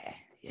Premier League.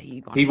 Yeah,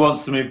 he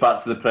wants to move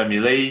back to the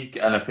Premier League,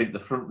 and I think the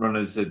front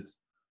runners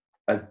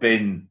had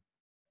been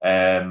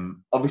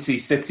obviously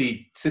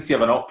City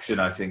have an option,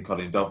 I think, on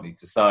him, don't need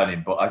to sign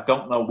him, but I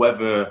don't know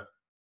whether.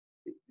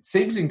 It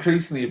seems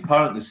increasingly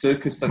apparent the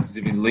circumstances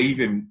of him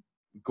leaving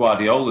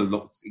Guardiola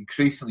look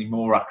increasingly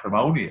more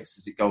acrimonious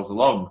as it goes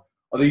along.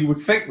 Although you would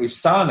think with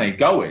Sane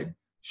going,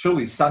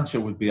 surely Sancho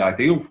would be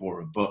ideal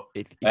for him. But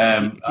if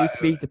you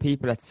speak to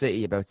people at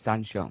City about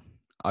Sancho,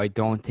 I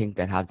don't think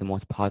they'd have the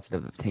most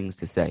positive things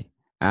to say.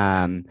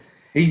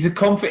 He's a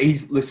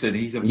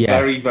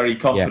very, very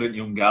confident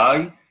young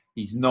guy.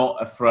 He's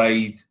not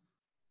afraid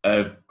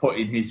of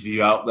putting his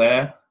view out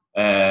there.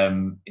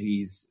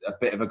 He's a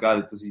bit of a guy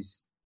that does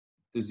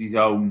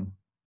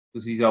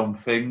his own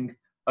thing.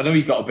 I know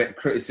he got a bit of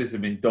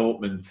criticism in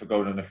Dortmund for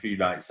going on a few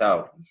nights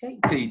out. He's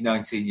 18,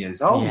 19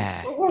 years old.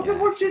 What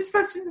do you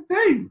expect him to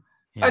do?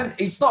 Yeah. And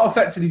it's not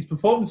affected his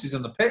performances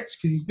on the pitch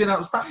because he's been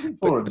outstanding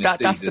for him this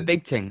season. That's the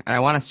big thing. And I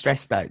want to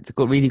stress that. It's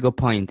a really good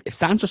point. If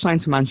Sancho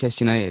signs for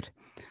Manchester United,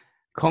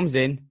 comes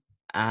in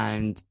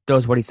and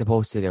does what he's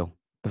supposed to do,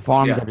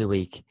 performs every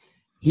week,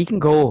 he can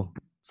go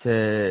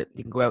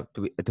out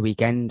at the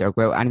weekend or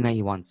go out any night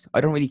he wants.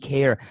 I don't really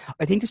care.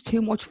 I think there's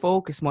too much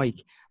focus,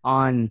 Mike,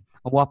 on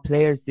what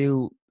players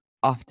do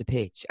off the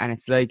pitch. And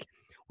it's like,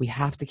 we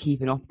have to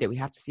keep an update. We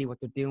have to see what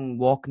they're doing,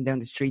 walking down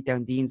the street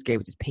down Deansgate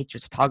with his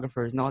pictures,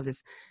 photographers and all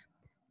this.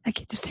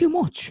 Like, there's too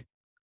much.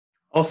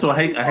 Also,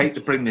 I hate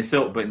to bring this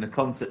up, but in the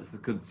context of the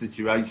current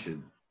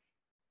situation,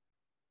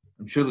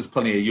 I'm sure there's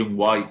plenty of young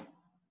white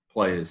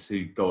players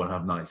who go and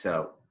have nights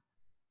out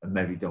and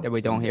maybe don't. That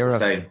we don't hear of.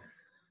 Same.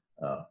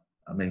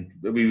 I mean,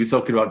 we were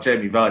talking about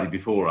Jamie Vardy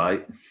before,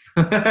 right?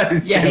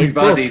 Jamie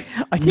Vardy's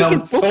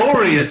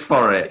notorious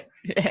for it.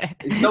 Yeah.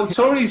 He's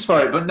notorious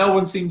for it, but no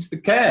one seems to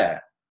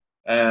care.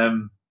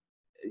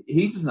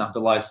 He doesn't have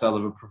the lifestyle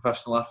of a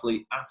professional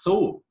athlete at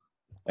all.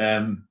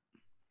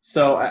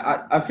 So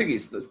I think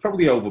it's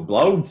probably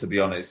overblown, to be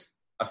honest.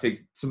 I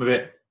think some of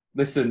it...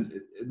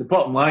 Listen, the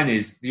bottom line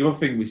is, the other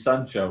thing with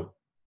Sancho,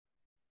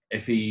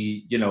 if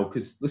he,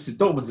 because, listen,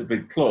 Dortmund's a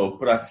big club,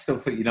 but I still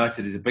think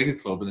United is a bigger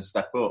club and a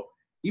step up.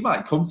 He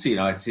might come to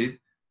United,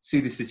 see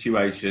the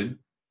situation,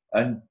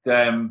 and,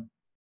 when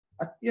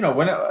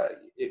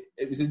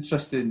it was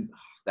interesting,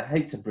 I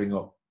hate to bring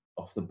up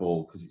off the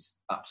ball because it's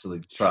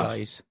absolute trash.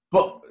 Nice.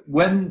 But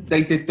when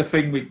they did the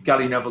thing with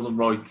Gary Neville and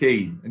Roy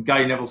Keane, and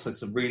Gary Neville said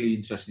some really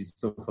interesting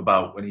stuff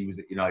about when he was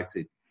at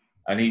United,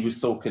 and he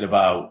was talking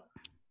about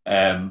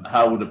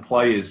how the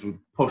players would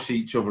push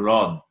each other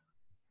on.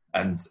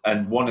 And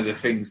one of the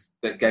things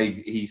that gave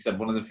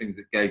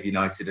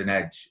United an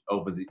edge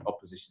over the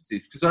opposition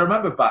teams, because I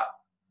remember back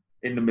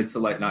in the mid to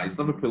late 90s,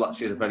 Liverpool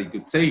actually had a very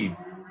good team,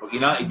 but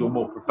United were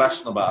more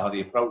professional about how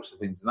they approached the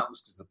things, and that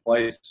was because the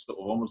players sort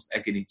of almost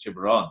egging each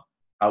other on.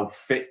 How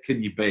fit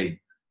can you be?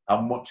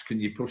 How much can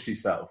you push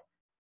yourself?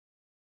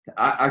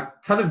 I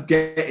kind of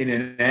get in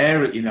an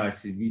air at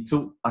United.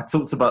 I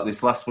talked about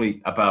this last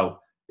week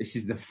about this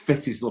is the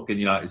fittest looking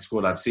United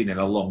squad I've seen in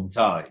a long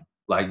time.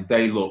 Like,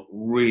 they look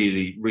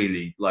really,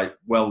 really,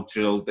 well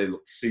drilled. They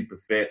look super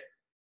fit.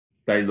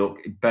 They look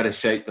in better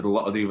shape than a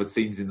lot of the other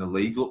teams in the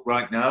league look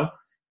right now.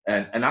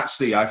 And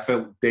actually, I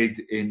felt did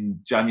in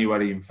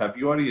January and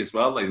February as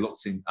well. They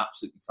looked in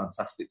absolutely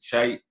fantastic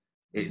shape.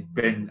 It had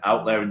been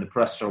out there in the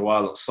press for a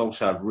while.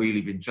 Solskjaer had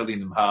really been drilling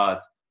them hard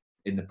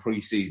in the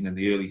pre-season and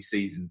the early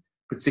season,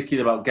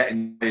 particularly about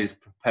getting players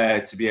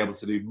prepared to be able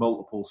to do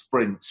multiple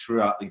sprints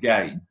throughout the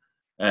game.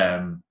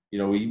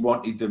 He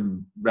wanted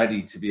them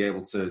ready to be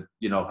able to,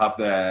 have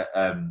their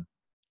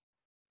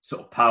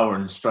sort of power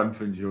and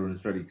strength and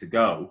endurance ready to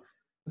go.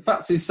 The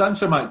fact is,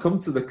 Sancho might come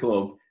to the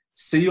club,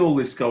 see all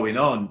this going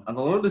on, and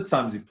a lot of the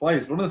times he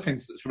plays. One of the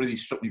things that's really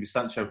struck me with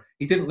Sancho,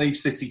 he didn't leave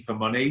City for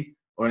money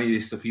or any of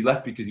this stuff. He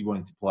left because he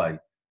wanted to play.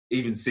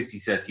 Even City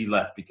said he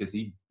left because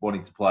he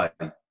wanted to play,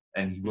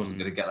 and he wasn't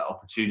going to get that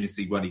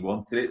opportunity when he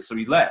wanted it. So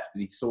he left,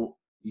 and he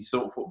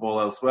sought football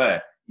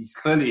elsewhere. He's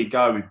clearly a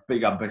guy with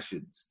big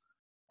ambitions.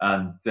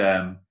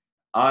 And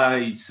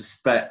I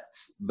suspect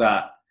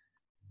that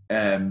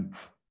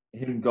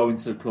him going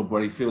to a club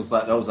where he feels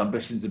like those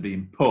ambitions are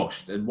being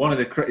pushed. And one of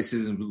the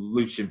criticisms of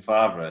Lucien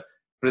Favre,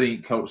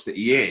 brilliant coach that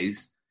he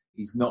is,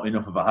 he's not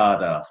enough of a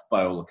hard ass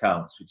by all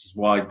accounts, which is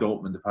why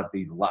Dortmund have had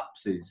these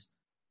lapses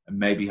and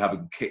maybe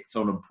haven't kicked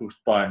on and pushed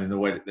Bayern in the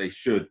way that they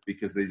should,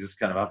 because they just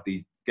kind of have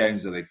these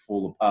games where they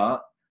fall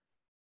apart.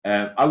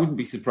 I wouldn't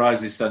be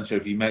surprised if Sancho,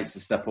 if he makes a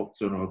step up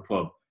to another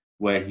club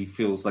where he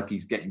feels like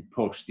he's getting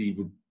pushed, he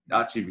would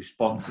actually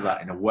respond to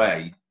that in a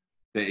way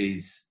that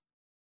is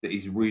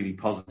really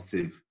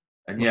positive.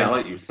 And yeah,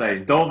 like you were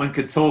saying, Dortmund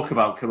can talk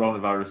about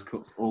coronavirus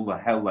cuts all the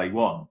hell they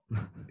want.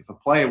 If a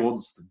player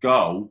wants to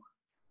go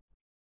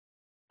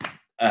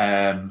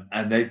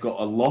and they've got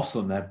a loss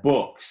on their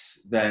books,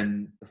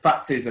 then the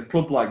fact is a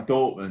club like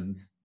Dortmund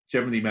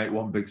generally make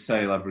one big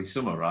sale every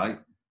summer, right?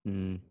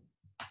 Mm.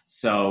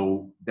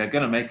 So they're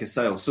going to make a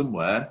sale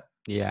somewhere.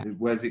 Yeah.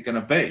 Where's it going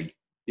to be?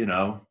 You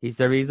know, he's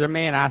their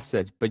main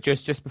asset. But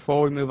just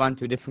before we move on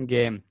to a different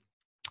game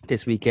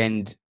this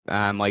weekend,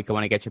 Mike, I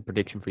want to get your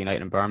prediction for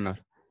United and Bournemouth.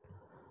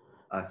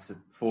 I said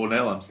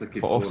 4-0. I'm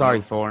sticking. 4-0.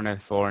 Sorry, 4-0.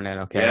 4-0.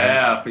 Okay.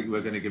 Yeah, I think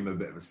we're going to give him a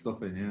bit of a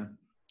stuffing.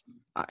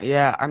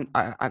 Yeah.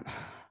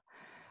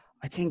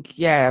 I think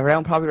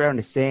probably around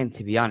the same,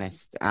 to be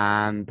honest.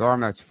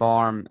 Bournemouth's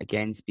form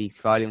again speaks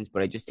volumes,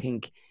 but I just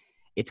think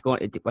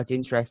what's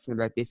interesting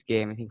about this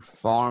game, I think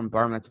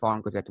Bournemouth's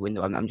form goes out the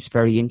window. I'm just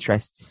very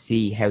interested to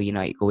see how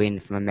United go in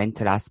from a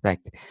mental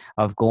aspect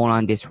of going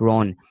on this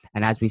run.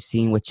 And as we've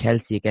seen with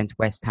Chelsea against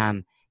West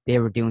Ham, they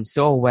were doing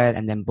so well,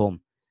 and then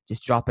boom,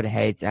 just drop of the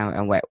heads,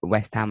 and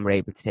West Ham were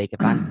able to take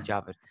advantage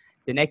of it.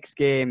 The next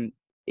game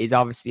is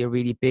obviously a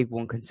really big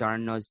one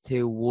concerning us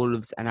too,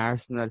 Wolves and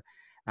Arsenal.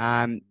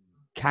 Can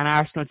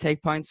Arsenal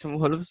take points from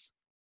Wolves?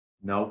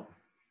 No.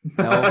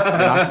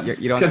 No,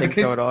 you don't think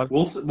so at all?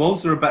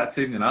 Wolves are a better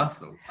team than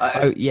Arsenal.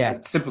 Yeah.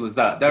 Simple as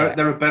that.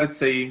 They're a better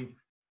team.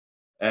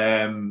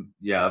 I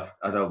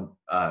don't.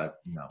 No.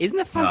 Isn't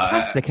it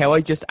fantastic how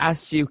I just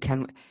asked you,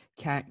 can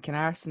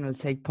Arsenal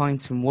take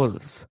points from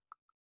Wolves?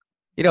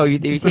 You know, you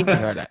think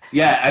about it.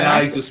 Yeah, and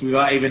I just,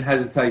 without even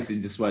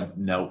hesitating, just went,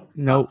 no,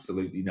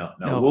 absolutely not.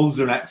 No. Wolves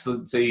are an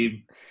excellent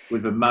team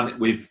with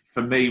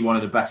for me, one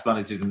of the best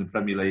managers in the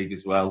Premier League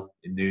as well,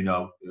 in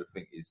Nuno, who I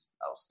think is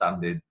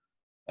outstanding.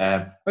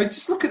 But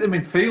just look at the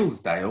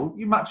midfields, Dale.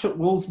 You match up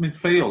Wolves'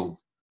 midfield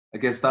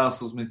against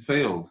Arsenal's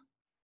midfield.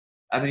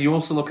 And then you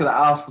also look at the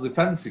Arsenal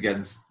defence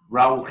against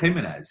Raúl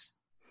Jiménez.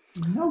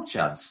 No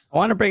chance. I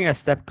want to bring it a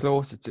step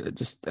closer to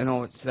I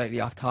know it's slightly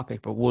off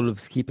topic, but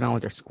Wolves keeping on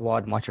with their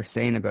squad and what you're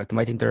saying about them.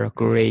 I think they're a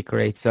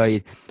great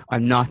side.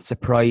 I'm not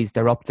surprised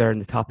they're up there in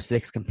the top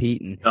 6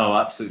 competing. No,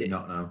 absolutely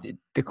not. No.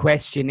 The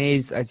question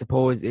is, I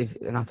suppose, if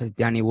not that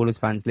any Wolves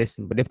fans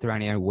listen, but if there are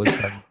any Wolves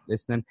fans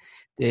listening,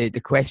 the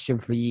question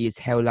for you is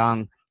how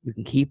long you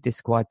can keep this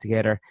squad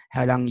together,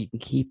 how long you can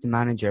keep the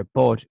manager.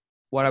 But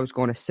what I was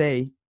going to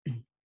say,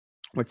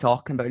 we're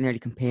talking about nearly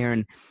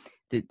comparing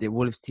the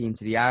Wolves team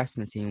to the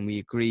Arsenal team. We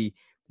agree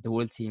that the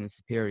Wolves team is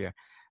superior.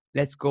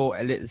 Let's go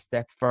a little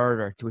step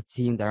further to a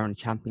team that are in the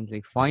Champions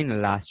League final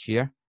last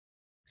year.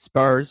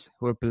 Spurs,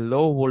 who are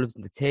below Wolves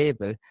in the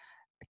table.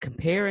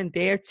 Comparing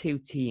their two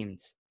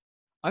teams,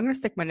 I'm going to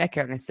stick my neck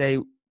out and say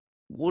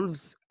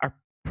Wolves are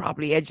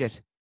probably edge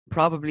it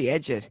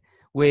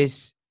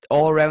with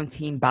all-round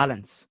team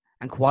balance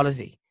and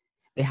quality.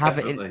 They have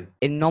Definitely. it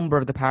in a number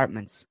of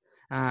departments.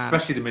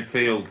 Especially the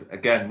midfield.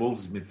 Again,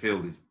 Wolves'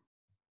 midfield is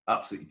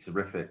absolutely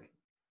terrific.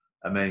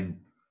 I mean,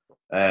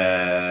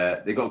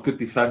 they got good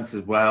defence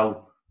as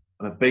well.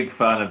 I'm a big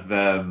fan of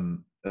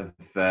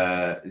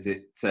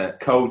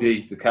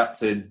Cody, the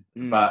captain,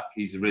 back.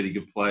 He's a really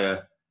good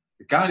player.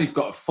 The guy who've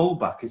got a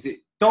fullback, is it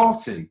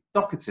Doherty?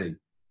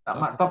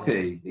 Matt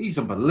Doherty. He's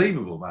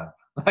unbelievable, man.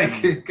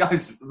 The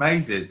guy's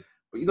amazing.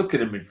 But you look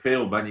at the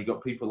midfield, man, you've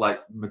got people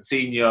like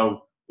Moutinho,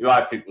 who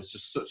I think was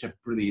just such a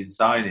brilliant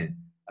signing.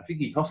 I think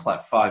he cost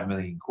like £5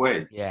 million.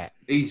 Yeah.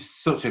 He's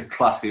such a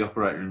classy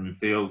operator in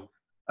midfield.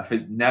 I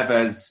think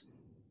Neves,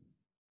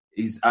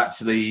 he's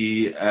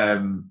actually,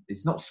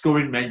 he's not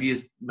scoring maybe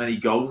as many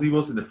goals he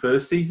was in the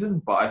first season,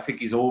 but I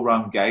think his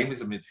all-round game as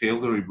a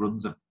midfielder, he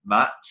runs a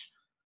match,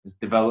 has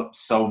developed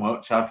so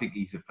much. I think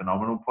he's a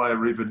phenomenal player,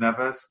 Ruben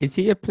Neves. Is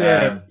he a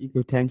player you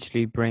could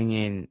potentially bring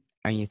in,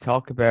 and you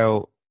talk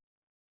about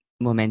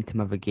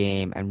momentum of a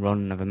game and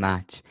running of a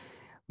match?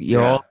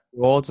 You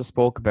also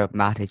spoke about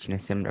Matic in a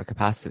similar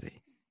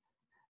capacity.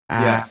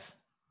 Yes.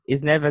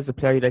 Is Neves a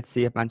player you'd like to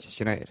see at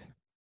Manchester United?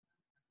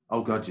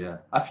 Oh God, yeah.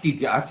 I think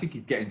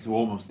he'd get into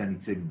almost any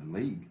team in the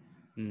league.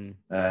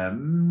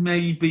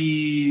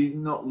 Maybe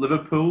not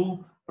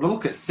Liverpool, but I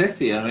look at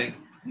City. I mean,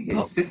 you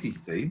get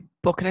City's team.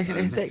 But can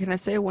I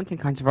say one thing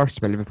controversial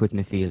about Liverpool in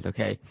the field?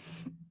 Okay,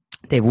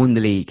 they've won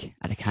the league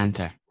at a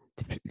canter.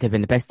 They've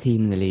been the best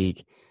team in the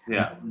league.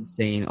 Yeah, I'm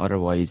saying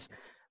otherwise,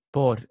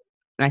 but.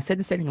 And I said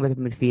the same thing about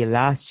the midfield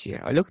last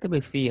year. I looked at the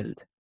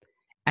midfield,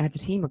 and it's a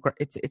team of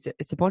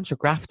it's a bunch of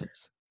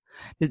grafters.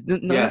 There's none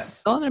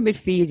of the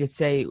midfield you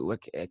say you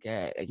look at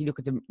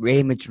the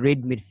Real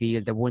Madrid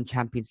midfield, the won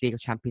Champions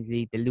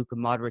League, the Luka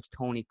Modric,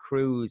 Toni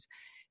Kroos,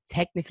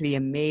 technically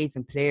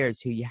amazing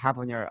players who you have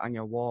on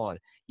your wall.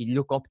 You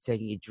look up to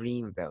and you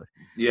dream about.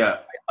 Yeah,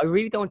 I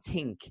really don't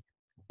think,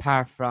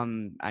 apart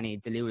from any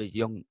deluded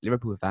young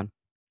Liverpool fan,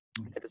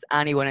 that there's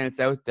anyone else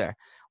out there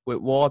with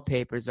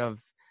wallpapers of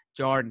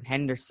Jordan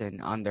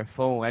Henderson on their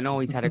phone. I know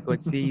he's had a good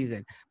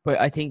season,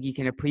 but I think you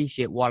can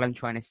appreciate what I'm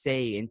trying to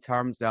say in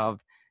terms of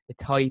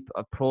the type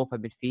of profile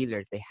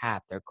midfielders they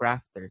have. They're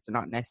grafters. They're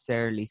not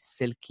necessarily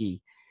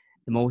silky,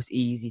 the most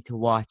easy to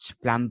watch,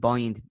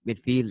 flamboyant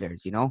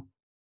midfielders, you know?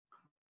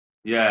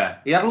 Yeah,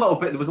 he had a little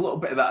bit. There was a little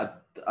bit of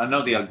that. I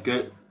know they had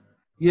good.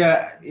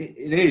 Yeah,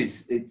 it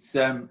is. It's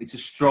a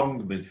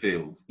strong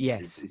midfield.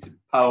 Yes, it's a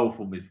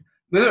powerful midfield.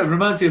 It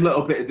reminds me a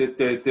little bit of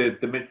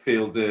the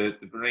midfield, the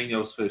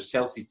Mourinho's first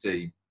Chelsea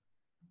team.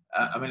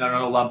 I mean, I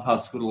know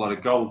Lampard scored a lot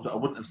of goals, but I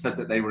wouldn't have said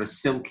that they were a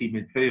silky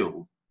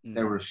midfield.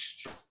 They were a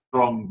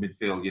strong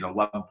midfield. You know,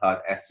 Lampard,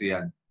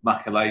 Essien,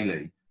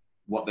 Makelele.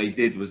 What they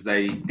did was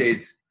they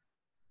did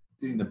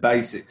doing the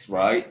basics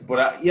right.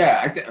 But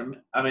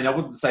I mean, I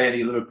wouldn't say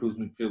any of Liverpool's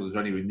midfielders are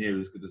anywhere near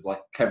as good as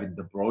like Kevin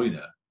De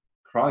Bruyne.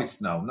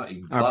 Christ, no, not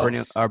even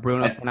close. Or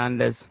Bruno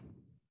Fernandes.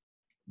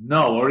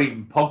 No, or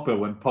even Pogba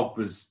when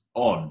Pogba's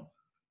on,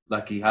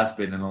 like he has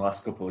been in the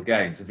last couple of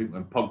games. I think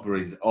when Pogba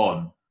is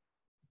on,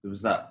 there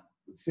was that.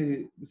 Was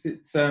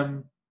it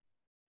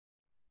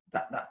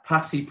that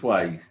pass he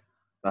played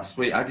last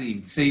week? I didn't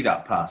even see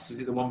that pass.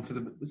 Was it the one for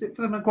the? Was it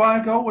for the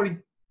Maguire goal where he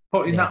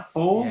put in that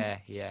ball?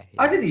 Yeah.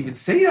 I didn't even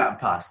see that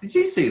pass. Did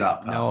you see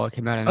that pass? No, it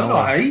came out of I don't know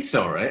nowhere. how he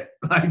saw it.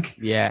 Like,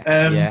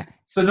 yeah.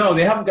 So no,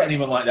 they haven't got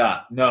anyone like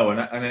that. No,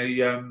 and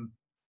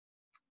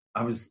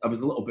I was a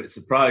little bit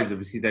surprised.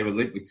 Obviously, they were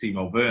linked with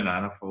Timo Werner,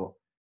 and I thought,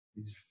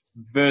 is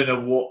Werner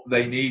what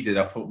they needed?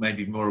 I thought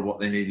maybe more of what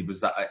they needed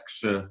was that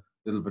extra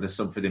little bit of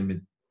something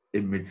in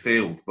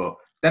midfield. But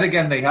then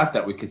again, they had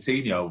that with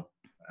Coutinho,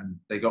 and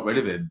they got rid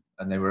of him,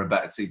 and they were a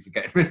better team for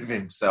getting rid of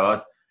him.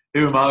 So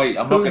who am I? I'm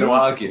not going to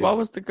argue. What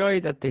was the guy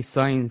that they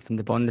signed from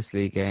the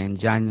Bundesliga in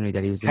January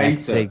that he was the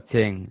next big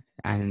thing?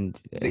 And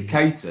is it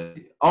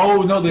Keita?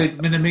 Oh no, the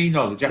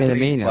Minamino, the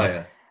Japanese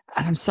player.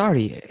 And I'm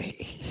sorry,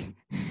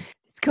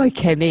 this guy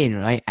came in,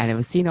 right, and I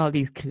was seeing all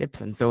these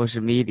clips on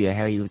social media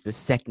how he was the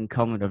second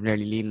coming of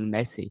nearly Lionel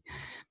Messi,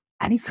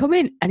 and he's come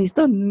in and he's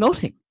done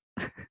nothing.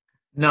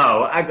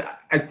 No,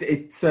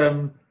 it's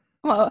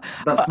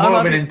that's more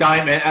of an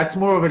indictment. That's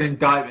more of an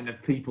indictment of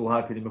people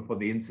hyping him up on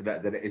the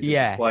internet than it is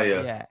a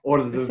player. Yeah.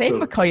 Or the same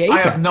with Keita. I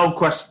have no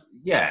question.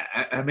 Yeah,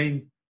 I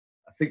mean,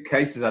 I think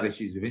Keita's had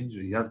issues with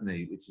injuries, hasn't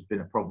he? Which has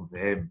been a problem for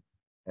him.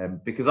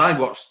 Because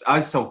I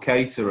saw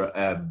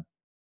Keita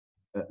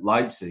at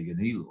Leipzig, and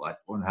he looked like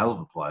one hell of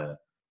a player.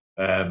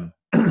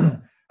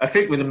 I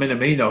think with the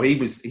Minamino,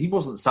 he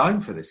wasn't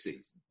signed for this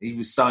season. He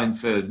was signed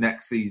for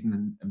next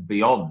season and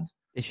beyond.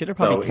 They should have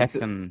probably kept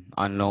him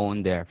on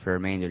loan there for the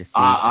remainder of the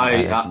season.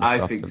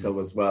 I think so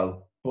as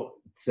well. But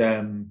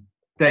then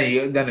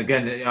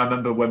again, I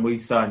remember when we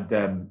signed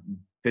Vidic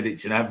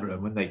and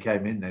Evra, when they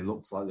came in, they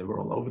looked like they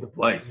were all over the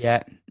place.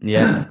 Yeah,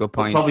 that's a good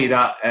point. Probably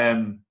that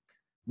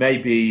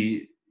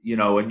maybe, you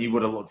know, and you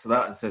would have looked at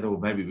that and said, oh,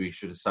 maybe we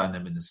should have signed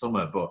them in the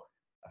summer. But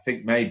I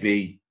think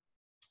maybe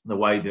the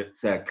way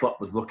that Klopp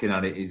was looking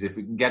at it is if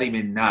we can get him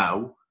in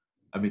now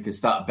and we can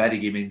start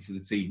bedding him into the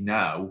team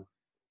now,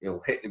 he'll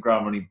hit the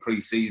ground running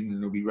pre-season and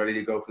he'll be ready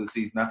to go for the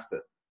season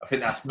after. I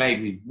think that's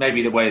maybe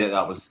the way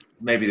that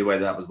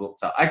was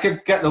looked at. I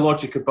could get the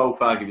logic of both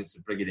arguments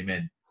of bringing him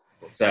in,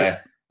 but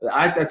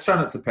I try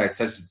not to pay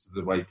attention to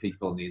the way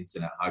people on the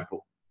internet hype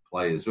up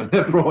players when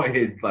they're brought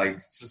in. Like,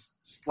 just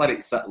let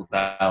it settle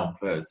down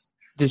first.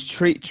 There's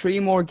three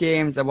more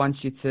games I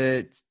want you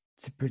to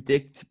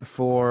predict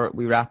before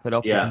we wrap it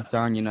up.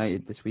 Concern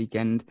United this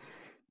weekend.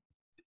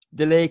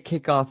 The late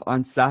kickoff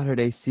on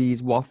Saturday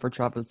sees Watford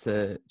travel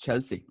to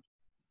Chelsea.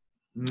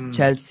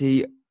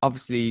 Chelsea,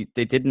 obviously,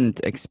 they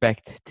didn't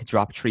expect to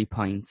drop 3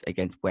 points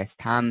against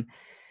West Ham.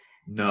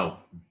 No.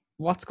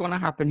 What's going to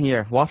happen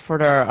here?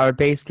 Watford are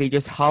basically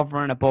just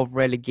hovering above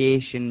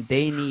relegation.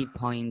 They need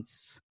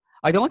points.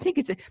 I don't think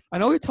I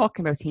know you're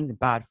talking about teams in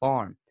bad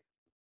form,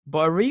 but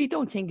I really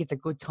don't think it's a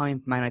good time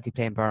for Man United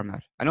playing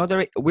Bournemouth. I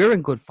know we're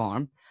in good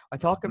form. I'm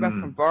talking about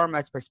from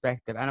Bournemouth's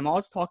perspective, and I'm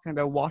also talking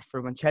about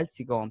Watford when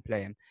Chelsea go and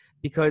play them,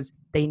 because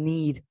they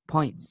need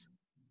points.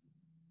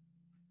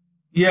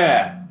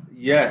 Yeah,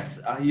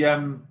 yes. I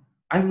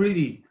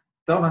really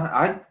don't.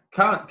 I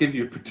can't give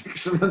you a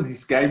prediction on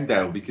this game,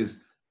 Dale,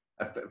 because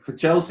for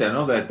Chelsea, I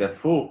know they're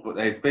fourth, but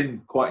they've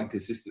been quite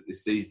inconsistent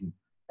this season.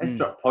 They've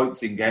dropped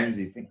points in games.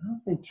 You think, how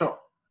have they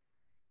dropped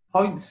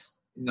points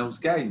in those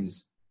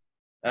games?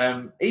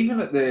 Even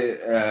at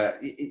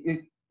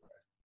the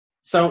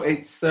so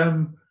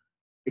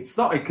it's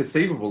not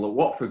inconceivable that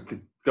Watford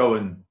could go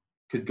and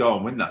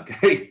win that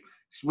game.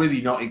 It's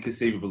really not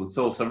inconceivable at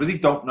all. So I really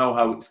don't know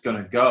how it's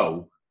going to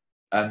go,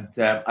 and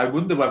I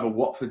wonder whether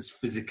Watford's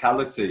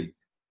physicality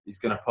is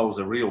going to pose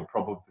a real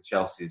problem for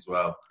Chelsea as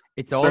well.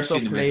 It's also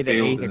played at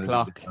 8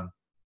 o'clock,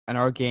 and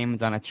our game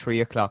is on at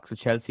 3 o'clock. So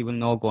Chelsea will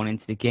know going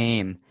into the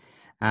game.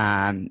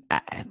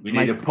 We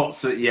need to put.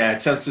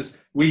 Chelsea's.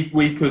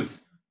 We could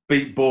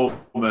beat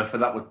Bournemouth,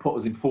 and that would put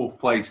us in fourth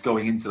place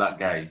going into that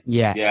game.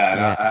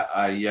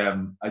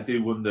 I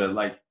do wonder.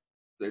 Like,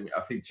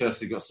 I think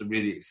Chelsea got some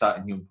really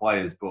exciting young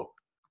players, but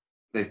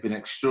they've been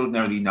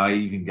extraordinarily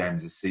naive in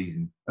games this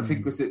season. I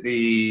think was it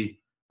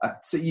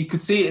so you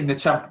could see it in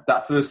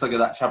that first leg of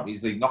that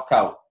Champions League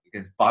knockout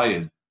against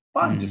Bayern.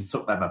 Bayern just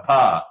took them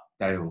apart,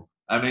 Dale.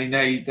 I mean,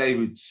 they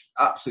would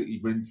absolutely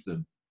rinse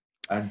them.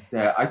 And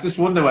I just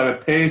wonder whether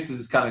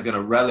Pearson's kind of going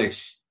to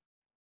relish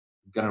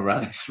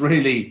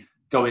really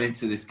going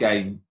into this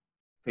game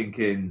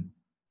thinking,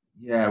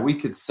 yeah, we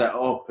could set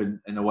up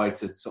in a way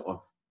to sort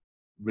of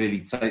really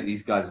take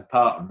these guys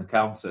apart on the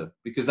counter.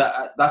 Because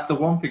that's the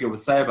one thing I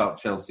would say about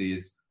Chelsea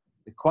is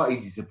they're quite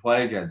easy to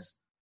play against.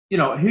 You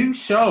know, who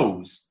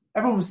shows...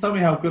 Everyone was telling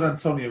me how good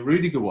Antonio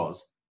Rudiger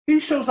was. Who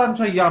shows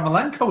Andrei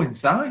Yarmolenko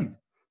inside?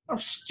 How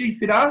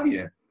stupid are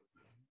you?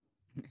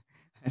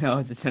 I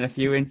know, there's been a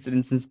few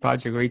incidents since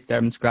Project Reach there.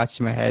 I'm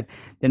scratching my head.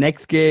 The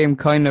next game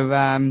kind of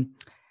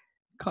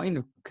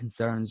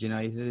concerns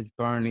United. It's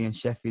Burnley and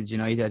Sheffield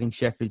United. I think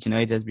Sheffield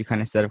United, as we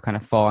kind of said, have kind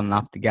of fallen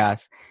off the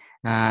gas.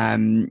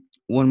 One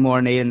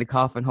more nail in the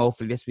coffin,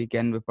 hopefully, this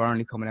weekend with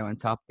Burnley coming out on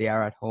top. They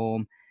are at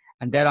home.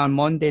 And then on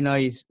Monday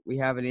night, we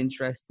have an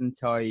interesting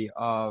tie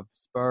of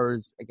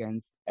Spurs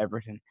against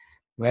Everton.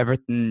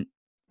 Everton,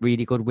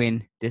 really good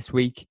win this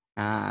week.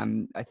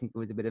 I think it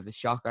was a bit of a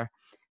shocker.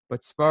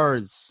 But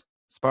Spurs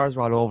are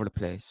all over the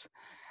place.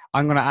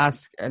 I'm going to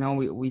ask, I know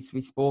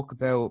we spoke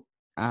about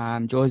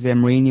Jose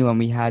Mourinho when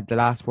we had the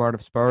Last Word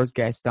of Spurs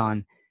guest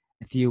on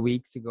a few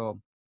weeks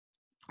ago.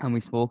 And we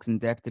spoke in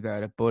depth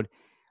about it. But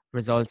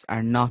results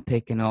are not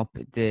picking up.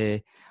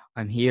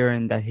 I'm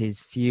hearing that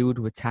his feud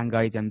with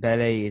Tanguy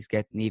Dembele is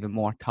getting even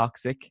more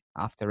toxic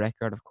off the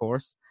record, of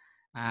course.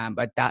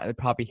 But that will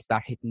probably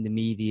start hitting the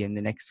media in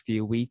the next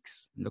few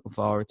weeks. I'm looking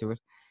forward to it.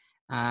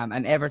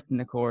 And Everton,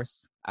 of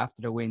course,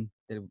 after the win,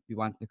 they'll be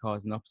wanting to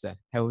cause an upset.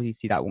 How do you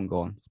see that one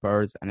going,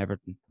 Spurs and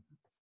Everton?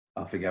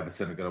 I think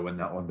Everton are going to win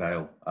that one,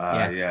 Dale.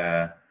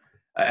 Yeah.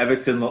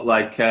 Everton look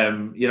like,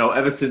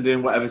 Everton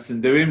doing what Everton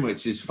doing,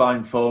 which is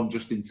fine form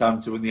just in time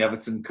to win the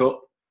Everton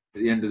Cup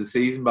at the end of the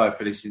season by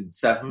finishing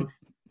 7th.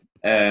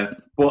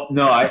 But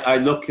no, I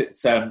look at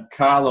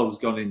Carlo's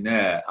gone in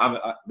there.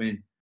 I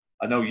mean,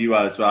 I know you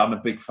are as well. I'm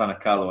a big fan of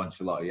Carlo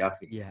Ancelotti. I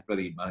think he's a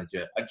brilliant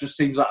manager. It just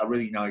seems like a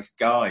really nice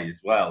guy as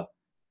well.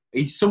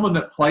 He's someone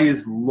that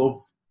players love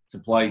to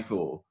play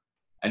for,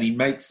 and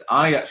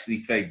I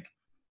actually think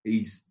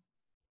he's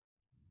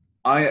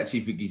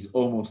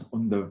almost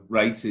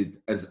underrated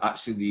as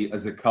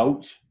a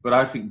coach. But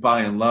I think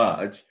by and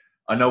large,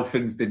 I know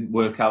things didn't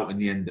work out in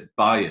the end at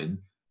Bayern.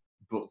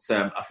 But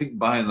I think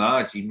by and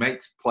large, he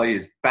makes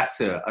players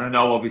better. And I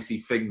know obviously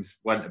things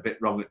went a bit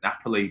wrong at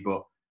Napoli,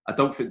 but I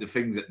don't think the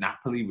things at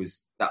Napoli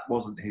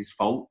wasn't his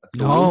fault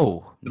at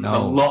all. There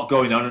was a lot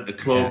going on at the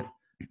club.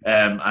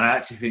 Yeah. And I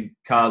actually think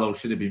Carlo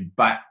should have been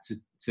back to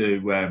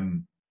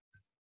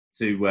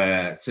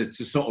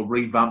sort of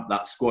revamp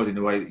that squad in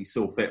the way that he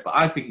saw fit. But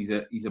I think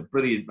he's a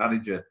brilliant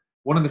manager.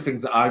 One of the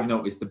things that I've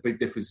noticed, the big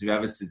difference of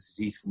Everton since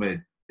he's come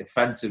in,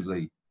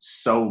 defensively,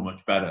 so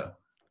much better.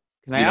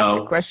 Can I ask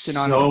a question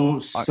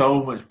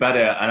so much better,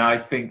 and I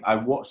think I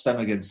watched them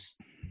against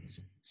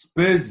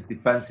Spurs'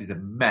 defence is a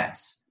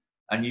mess.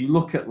 And you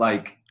look at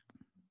like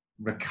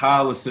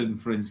Richarlison,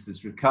 for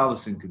instance.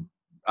 Richarlison could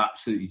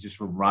absolutely just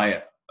run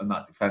riot on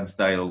that defence,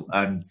 Dale.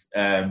 And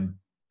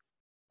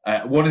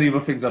one of the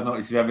other things I've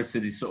noticed with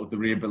Everton is sort of the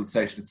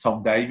rehabilitation of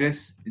Tom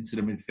Davies into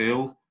the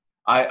midfield.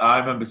 I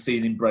remember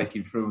seeing him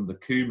breaking through under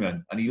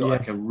Koeman, and he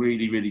looked like a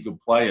really, really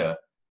good player,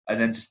 and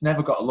then just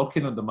never got a look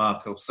in under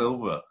Marco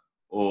Silva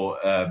or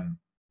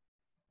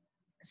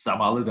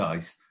Sam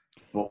Allardyce.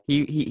 But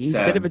he's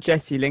a bit of a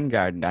Jesse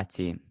Lingard in that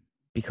team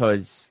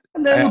because a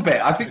little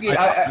bit. I think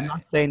I'm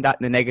not saying that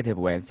in a negative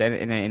way. I'm saying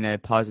it in a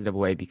positive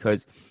way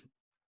because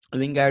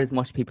Lingard, as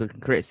much people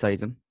can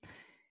criticise him,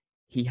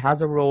 he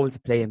has a role to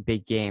play in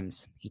big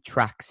games. He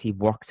tracks, he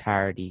works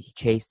hard, he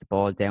chases the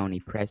ball down, he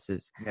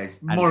presses. Yeah, he's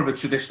more of a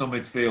traditional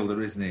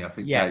midfielder, isn't he? I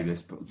think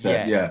Davis, but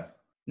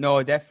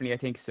No, definitely, I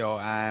think so.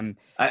 And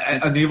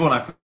the other one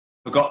I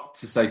forgot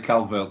to say,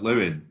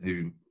 Calvert-Lewin,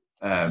 who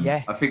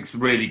I think is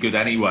really good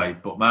anyway.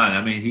 But man,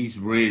 I mean, he's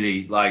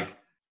really like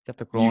you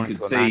can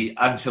see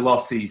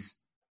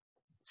Ancelotti's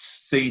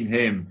seen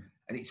him,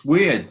 and it's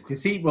weird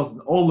because he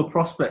wasn't all the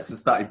prospects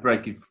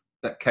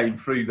that came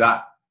through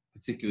that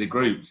particular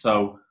group.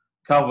 So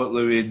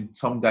Calvert-Lewin,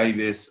 Tom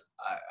Davies,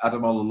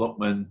 Ademola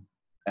Lookman,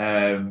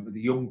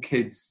 the young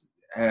kids,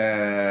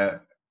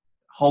 Holgate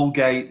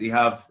they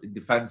have in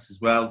defence as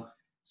well.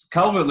 So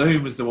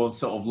Calvert-Lewin was the one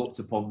sort of looked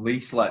upon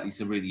least likely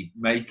to really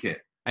make it.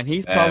 And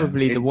he's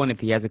probably the one, if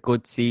he has a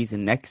good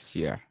season next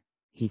year,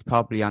 he's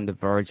probably on the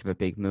verge of a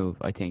big move,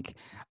 I think.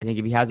 I think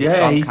if he has a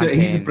strong campaign...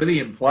 he's a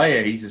brilliant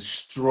player. He's a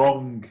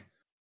strong,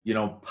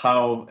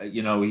 power,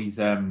 he's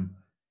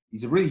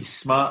a really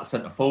smart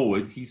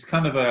centre-forward. He's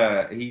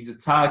he's a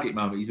target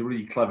man, but he's a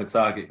really clever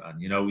target man.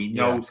 He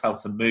knows how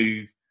to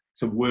move,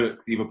 to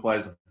work the other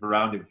players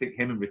around him. I think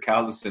him and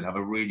Richarlison have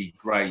a really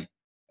great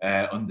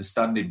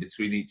understanding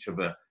between each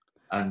other.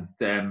 And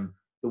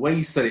the way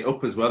he set it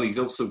up as well, he's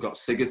also got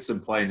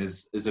Sigurdsson playing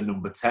as a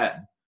number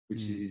 10,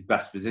 which is his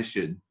best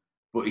position.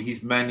 But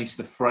he's managed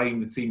to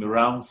frame the team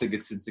around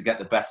Sigurdsson to get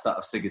the best out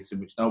of Sigurdsson,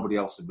 which nobody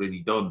else had really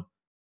done.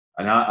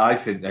 And I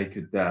think they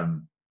could.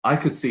 I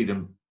could see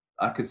them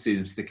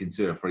sticking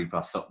to a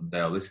 3-pass Sutton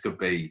Dale. This could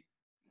be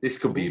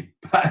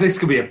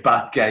a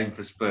bad game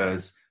for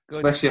Spurs.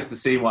 especially after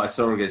seeing what I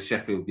saw against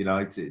Sheffield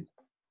United.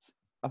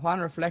 Upon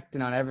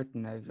reflecting on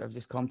everything, I've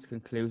just come to the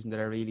conclusion that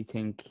I really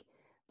think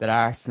that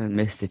Arsenal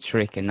missed a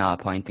trick in not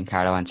appointing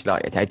Carlo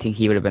Ancelotti. I think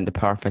he would have been the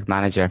perfect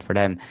manager for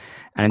them.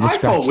 And I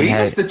thought we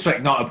missed the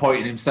trick not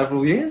appointing him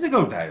several years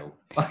ago, Dale.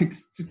 Like,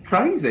 it's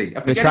crazy.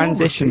 From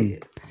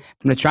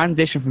the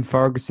transition from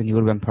Ferguson, he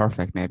would have been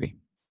perfect, maybe.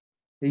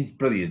 He's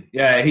brilliant.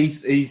 Yeah,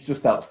 he's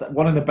just outstanding.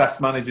 One of the best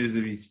managers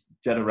of his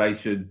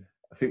generation.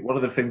 I think one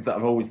of the things that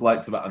I've always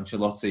liked about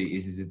Ancelotti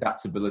is his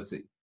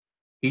adaptability.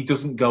 He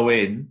doesn't go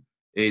in,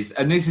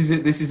 and this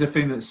is a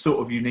thing that's sort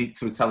of unique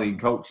to Italian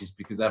coaches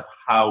because of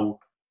how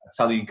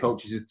Italian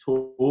coaches are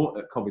taught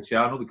at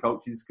Coverciano, the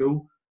coaching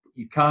school.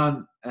 You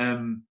can't.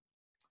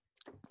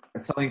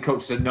 Italian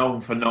coaches are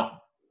known for not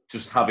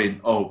just having,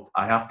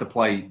 I have to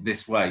play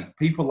this way.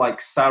 People like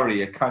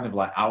Sarri are kind of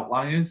like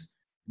outliers.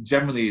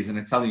 Generally, as an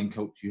Italian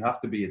coach, you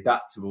have to be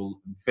adaptable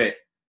and fit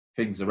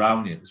things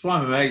around you. That's why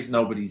I'm amazed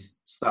nobody's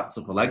snapped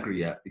up Allegri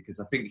yet, because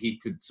I think he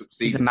could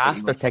succeed. He's a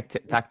master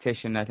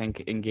tactician, I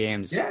think, in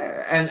games.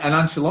 Yeah, and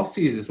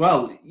Ancelotti is as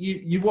well.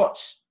 You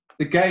watch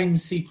the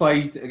games he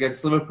played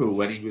against Liverpool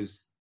when he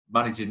was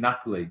managing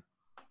Napoli.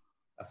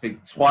 I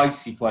think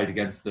twice he played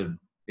against them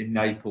in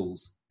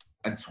Naples,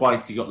 and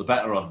twice he got the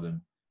better of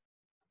them.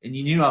 And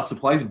you knew how to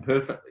play them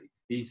perfectly.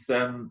 He's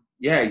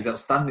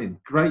outstanding.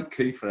 Great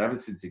coup for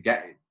Everton to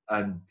get him.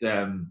 And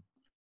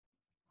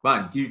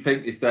man, do you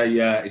think if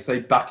they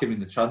back him in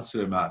the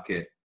transfer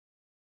market,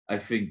 I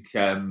think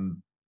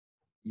you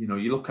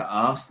look at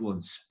Arsenal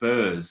and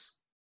Spurs,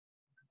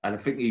 and I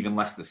think even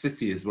Leicester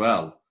City as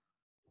well.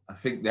 I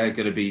think they're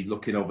going to be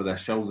looking over their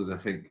shoulders. I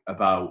think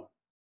about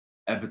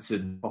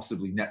Everton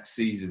possibly next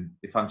season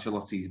if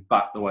Ancelotti's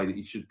back the way that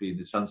he should be in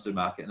the transfer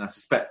market, and I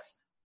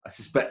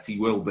suspect he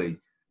will be.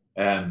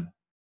 It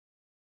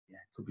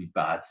could be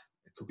bad.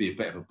 It could be a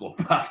bit of a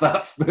bloodbath,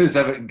 that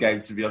Spurs-Everton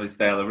game, to be honest,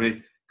 Dale.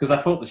 Because I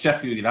thought the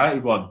Sheffield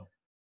United one,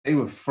 they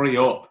were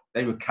 3-up.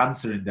 They were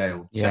cancering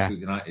Dale, Sheffield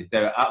United. They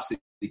were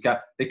absolutely...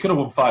 They could have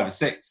won 5 or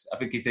 6, I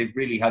think, if they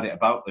really had it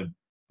about them.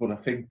 But I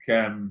think,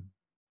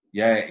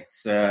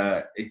 it's...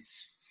 I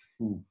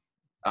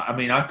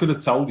mean, I could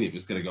have told you it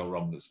was going to go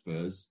wrong at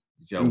Spurs.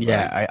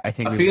 I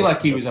think... I feel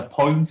like he was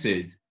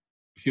appointed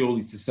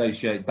purely to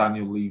satiate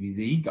Daniel Levy's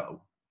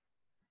ego.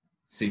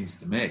 Seems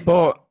to me.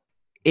 But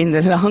in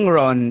the long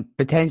run,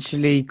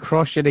 potentially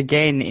crush it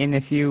again in a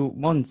few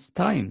months'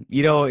 time.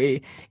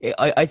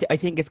 I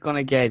think it's going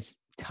to get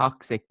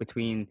toxic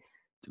between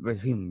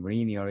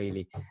Mourinho,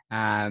 really.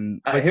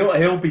 But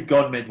he'll be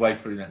gone midway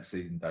through next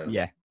season, though.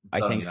 Yeah,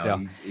 I think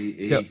so.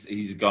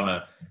 He's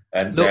gonna,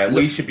 and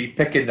we should be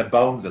picking the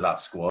bones of that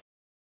squad.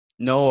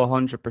 No,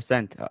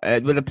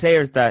 100%. With the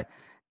players that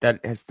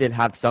still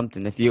have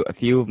something. A few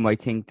of them, I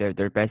think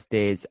their best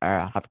days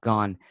have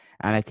gone,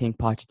 and I think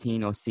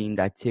Pochettino's seen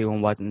that too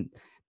and wasn't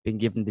been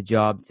given the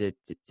job to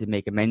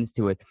make amends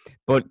to it.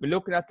 But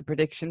looking at the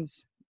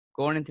predictions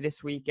going into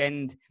this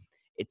weekend,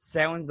 it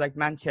sounds like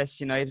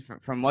Manchester United,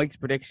 from Mike's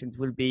predictions,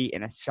 will be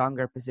in a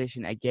stronger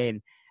position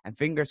again. And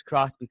fingers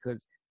crossed,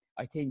 because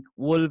I think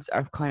Wolves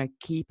are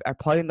are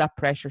putting that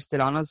pressure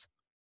still on us.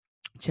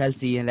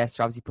 Chelsea and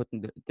Leicester obviously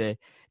putting the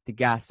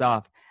gas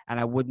off, and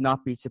I would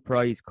not be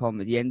surprised come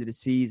at the end of the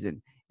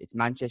season it's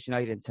Manchester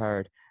United in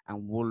third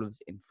and Wolves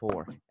in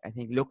fourth. I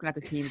think looking at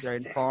the teams that are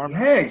in form,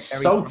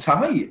 it's so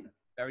tight,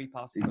 very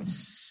possible. It's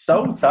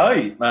so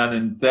tight, man.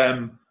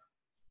 And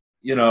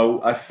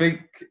I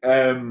think,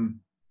 and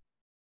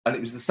it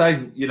was the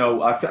same.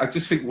 I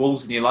just think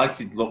Wolves and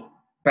United look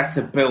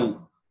better built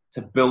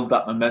to build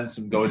that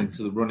momentum going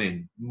into the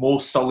running. More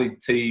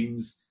solid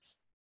teams.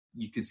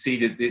 You could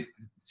see that the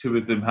two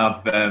of them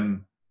have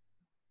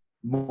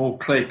more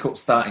clear-cut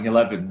starting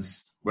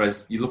 11s,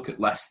 whereas you look at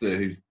Leicester,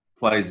 whose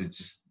players are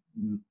just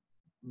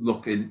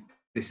looking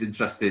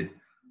disinterested,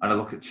 and I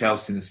look at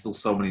Chelsea, and there's still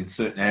so many in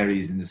certain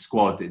areas in the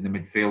squad, in the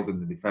midfield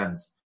and the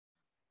defence.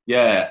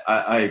 Yeah,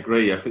 I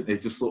agree. I think they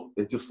just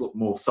look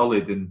more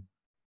solid, and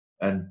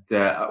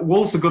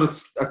Wolves have got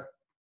a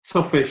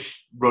toughish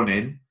run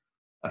in.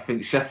 I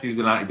think Sheffield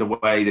United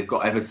away, they've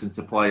got Everton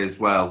to play as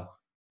well.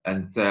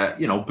 And,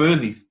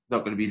 Burnley's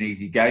not going to be an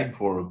easy game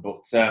for them.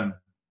 But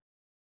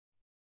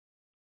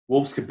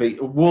Wolves could beat...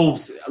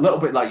 Wolves, a little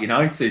bit like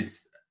United,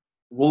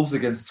 Wolves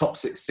against top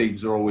 6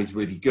 teams are always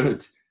really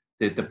good.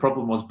 The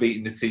problem was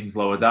beating the teams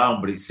lower down,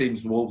 but it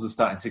seems Wolves are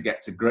starting to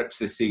get to grips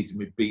this season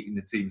with beating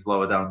the teams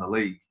lower down in the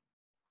league.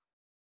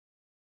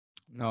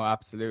 No,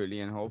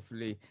 absolutely. And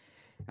hopefully...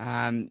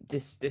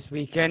 this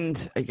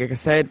weekend, like I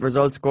said,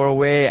 results go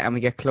away and we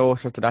get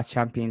closer to that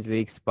Champions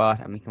League spot,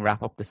 and we can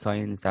wrap up the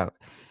signings that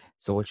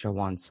Solskjaer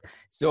wants.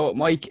 So,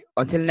 Mike,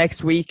 until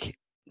next week,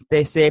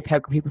 stay safe. How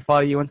can people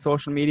follow you on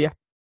social media?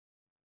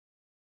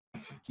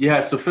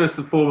 Yeah, so first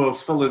and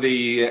foremost, follow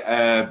the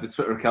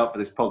Twitter account for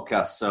this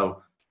podcast.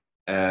 So,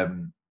 I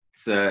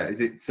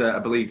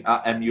believe,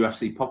 at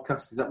MUFC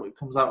Podcast? Is that what it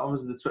comes out on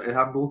as the Twitter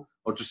handle?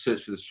 Or just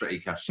search for the Stretty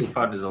Cast. You'll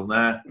find us on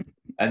there.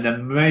 And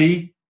then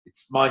me,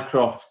 it's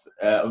Mycroft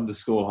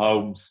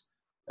 _Holmes.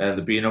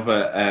 There'll be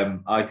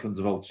another icons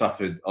of Old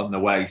Trafford on the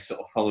way, sort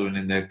of following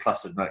in the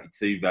class of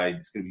 '92 vein.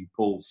 It's going to be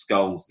Paul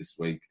Scholes this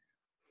week.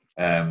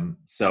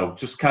 So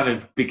just kind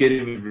of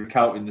beginning with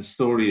recounting the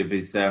story of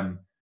his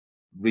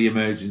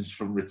re-emergence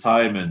from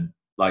retirement,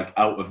 like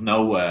out of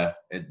nowhere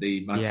at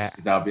the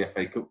Manchester Derby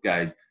FA Cup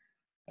game,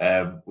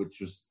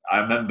 which was, I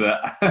remember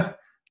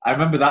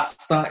that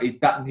started,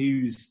 that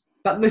news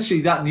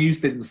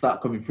didn't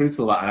start coming through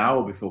till about an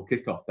hour before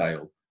kickoff,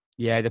 Dale.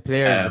 Yeah, the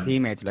players, the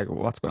teammates were like,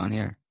 what's going on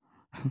here?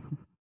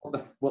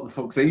 What the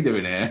fuck's he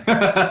doing here?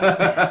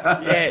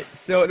 Yeah,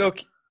 so look,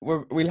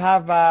 we'll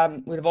have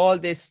all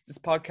this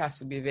podcast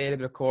will be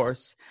available, of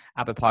course,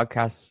 Apple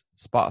Podcasts,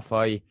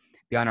 Spotify,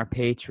 be on our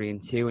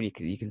Patreon too, and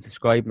you can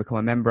subscribe and become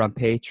a member on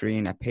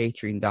Patreon at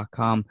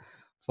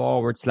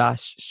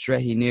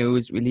patreon.com/Stretty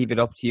News. We leave it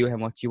up to you how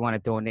much you want to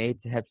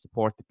donate to help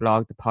support the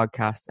blog, the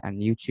podcast,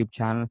 and YouTube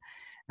channel.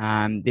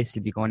 This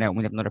will be going out.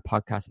 We'll have another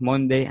podcast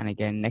Monday and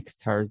again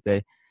next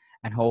Thursday,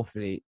 and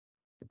hopefully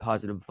the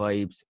positive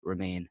vibes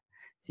remain.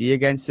 See you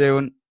again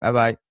soon.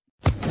 Bye-bye.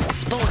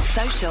 Sports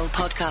Social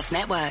Podcast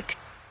Network.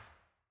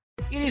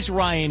 It is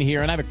Ryan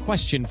here, and I have a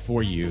question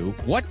for you.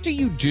 What do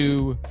you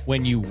do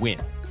when you win?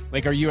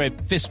 Like, are you a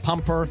fist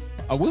pumper,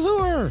 a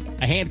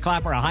woohooer, a hand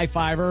clapper, a high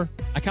fiver?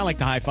 I kind of like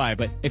the high five,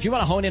 but if you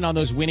want to hone in on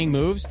those winning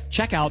moves,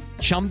 check out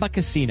Chumba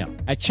Casino.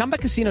 At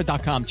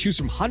ChumbaCasino.com, choose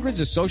from hundreds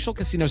of social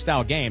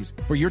casino-style games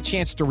for your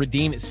chance to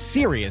redeem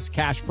serious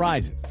cash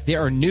prizes.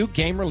 There are new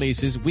game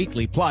releases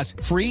weekly, plus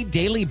free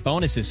daily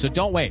bonuses, so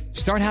don't wait.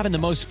 Start having the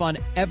most fun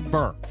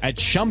ever at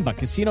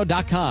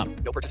ChumbaCasino.com.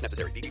 No purchase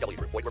necessary. VGW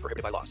Group. Void where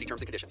prohibited by law. See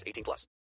terms and conditions. 18+.